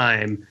real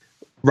time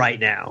right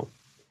now.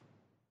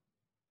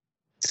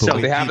 So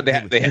they haven't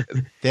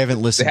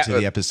listened to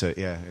the episode.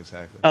 Yeah,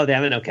 exactly. Oh, they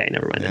haven't. Okay,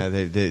 never mind. Yeah,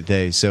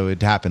 they so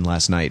it happened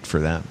last night for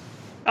them.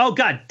 Oh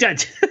God.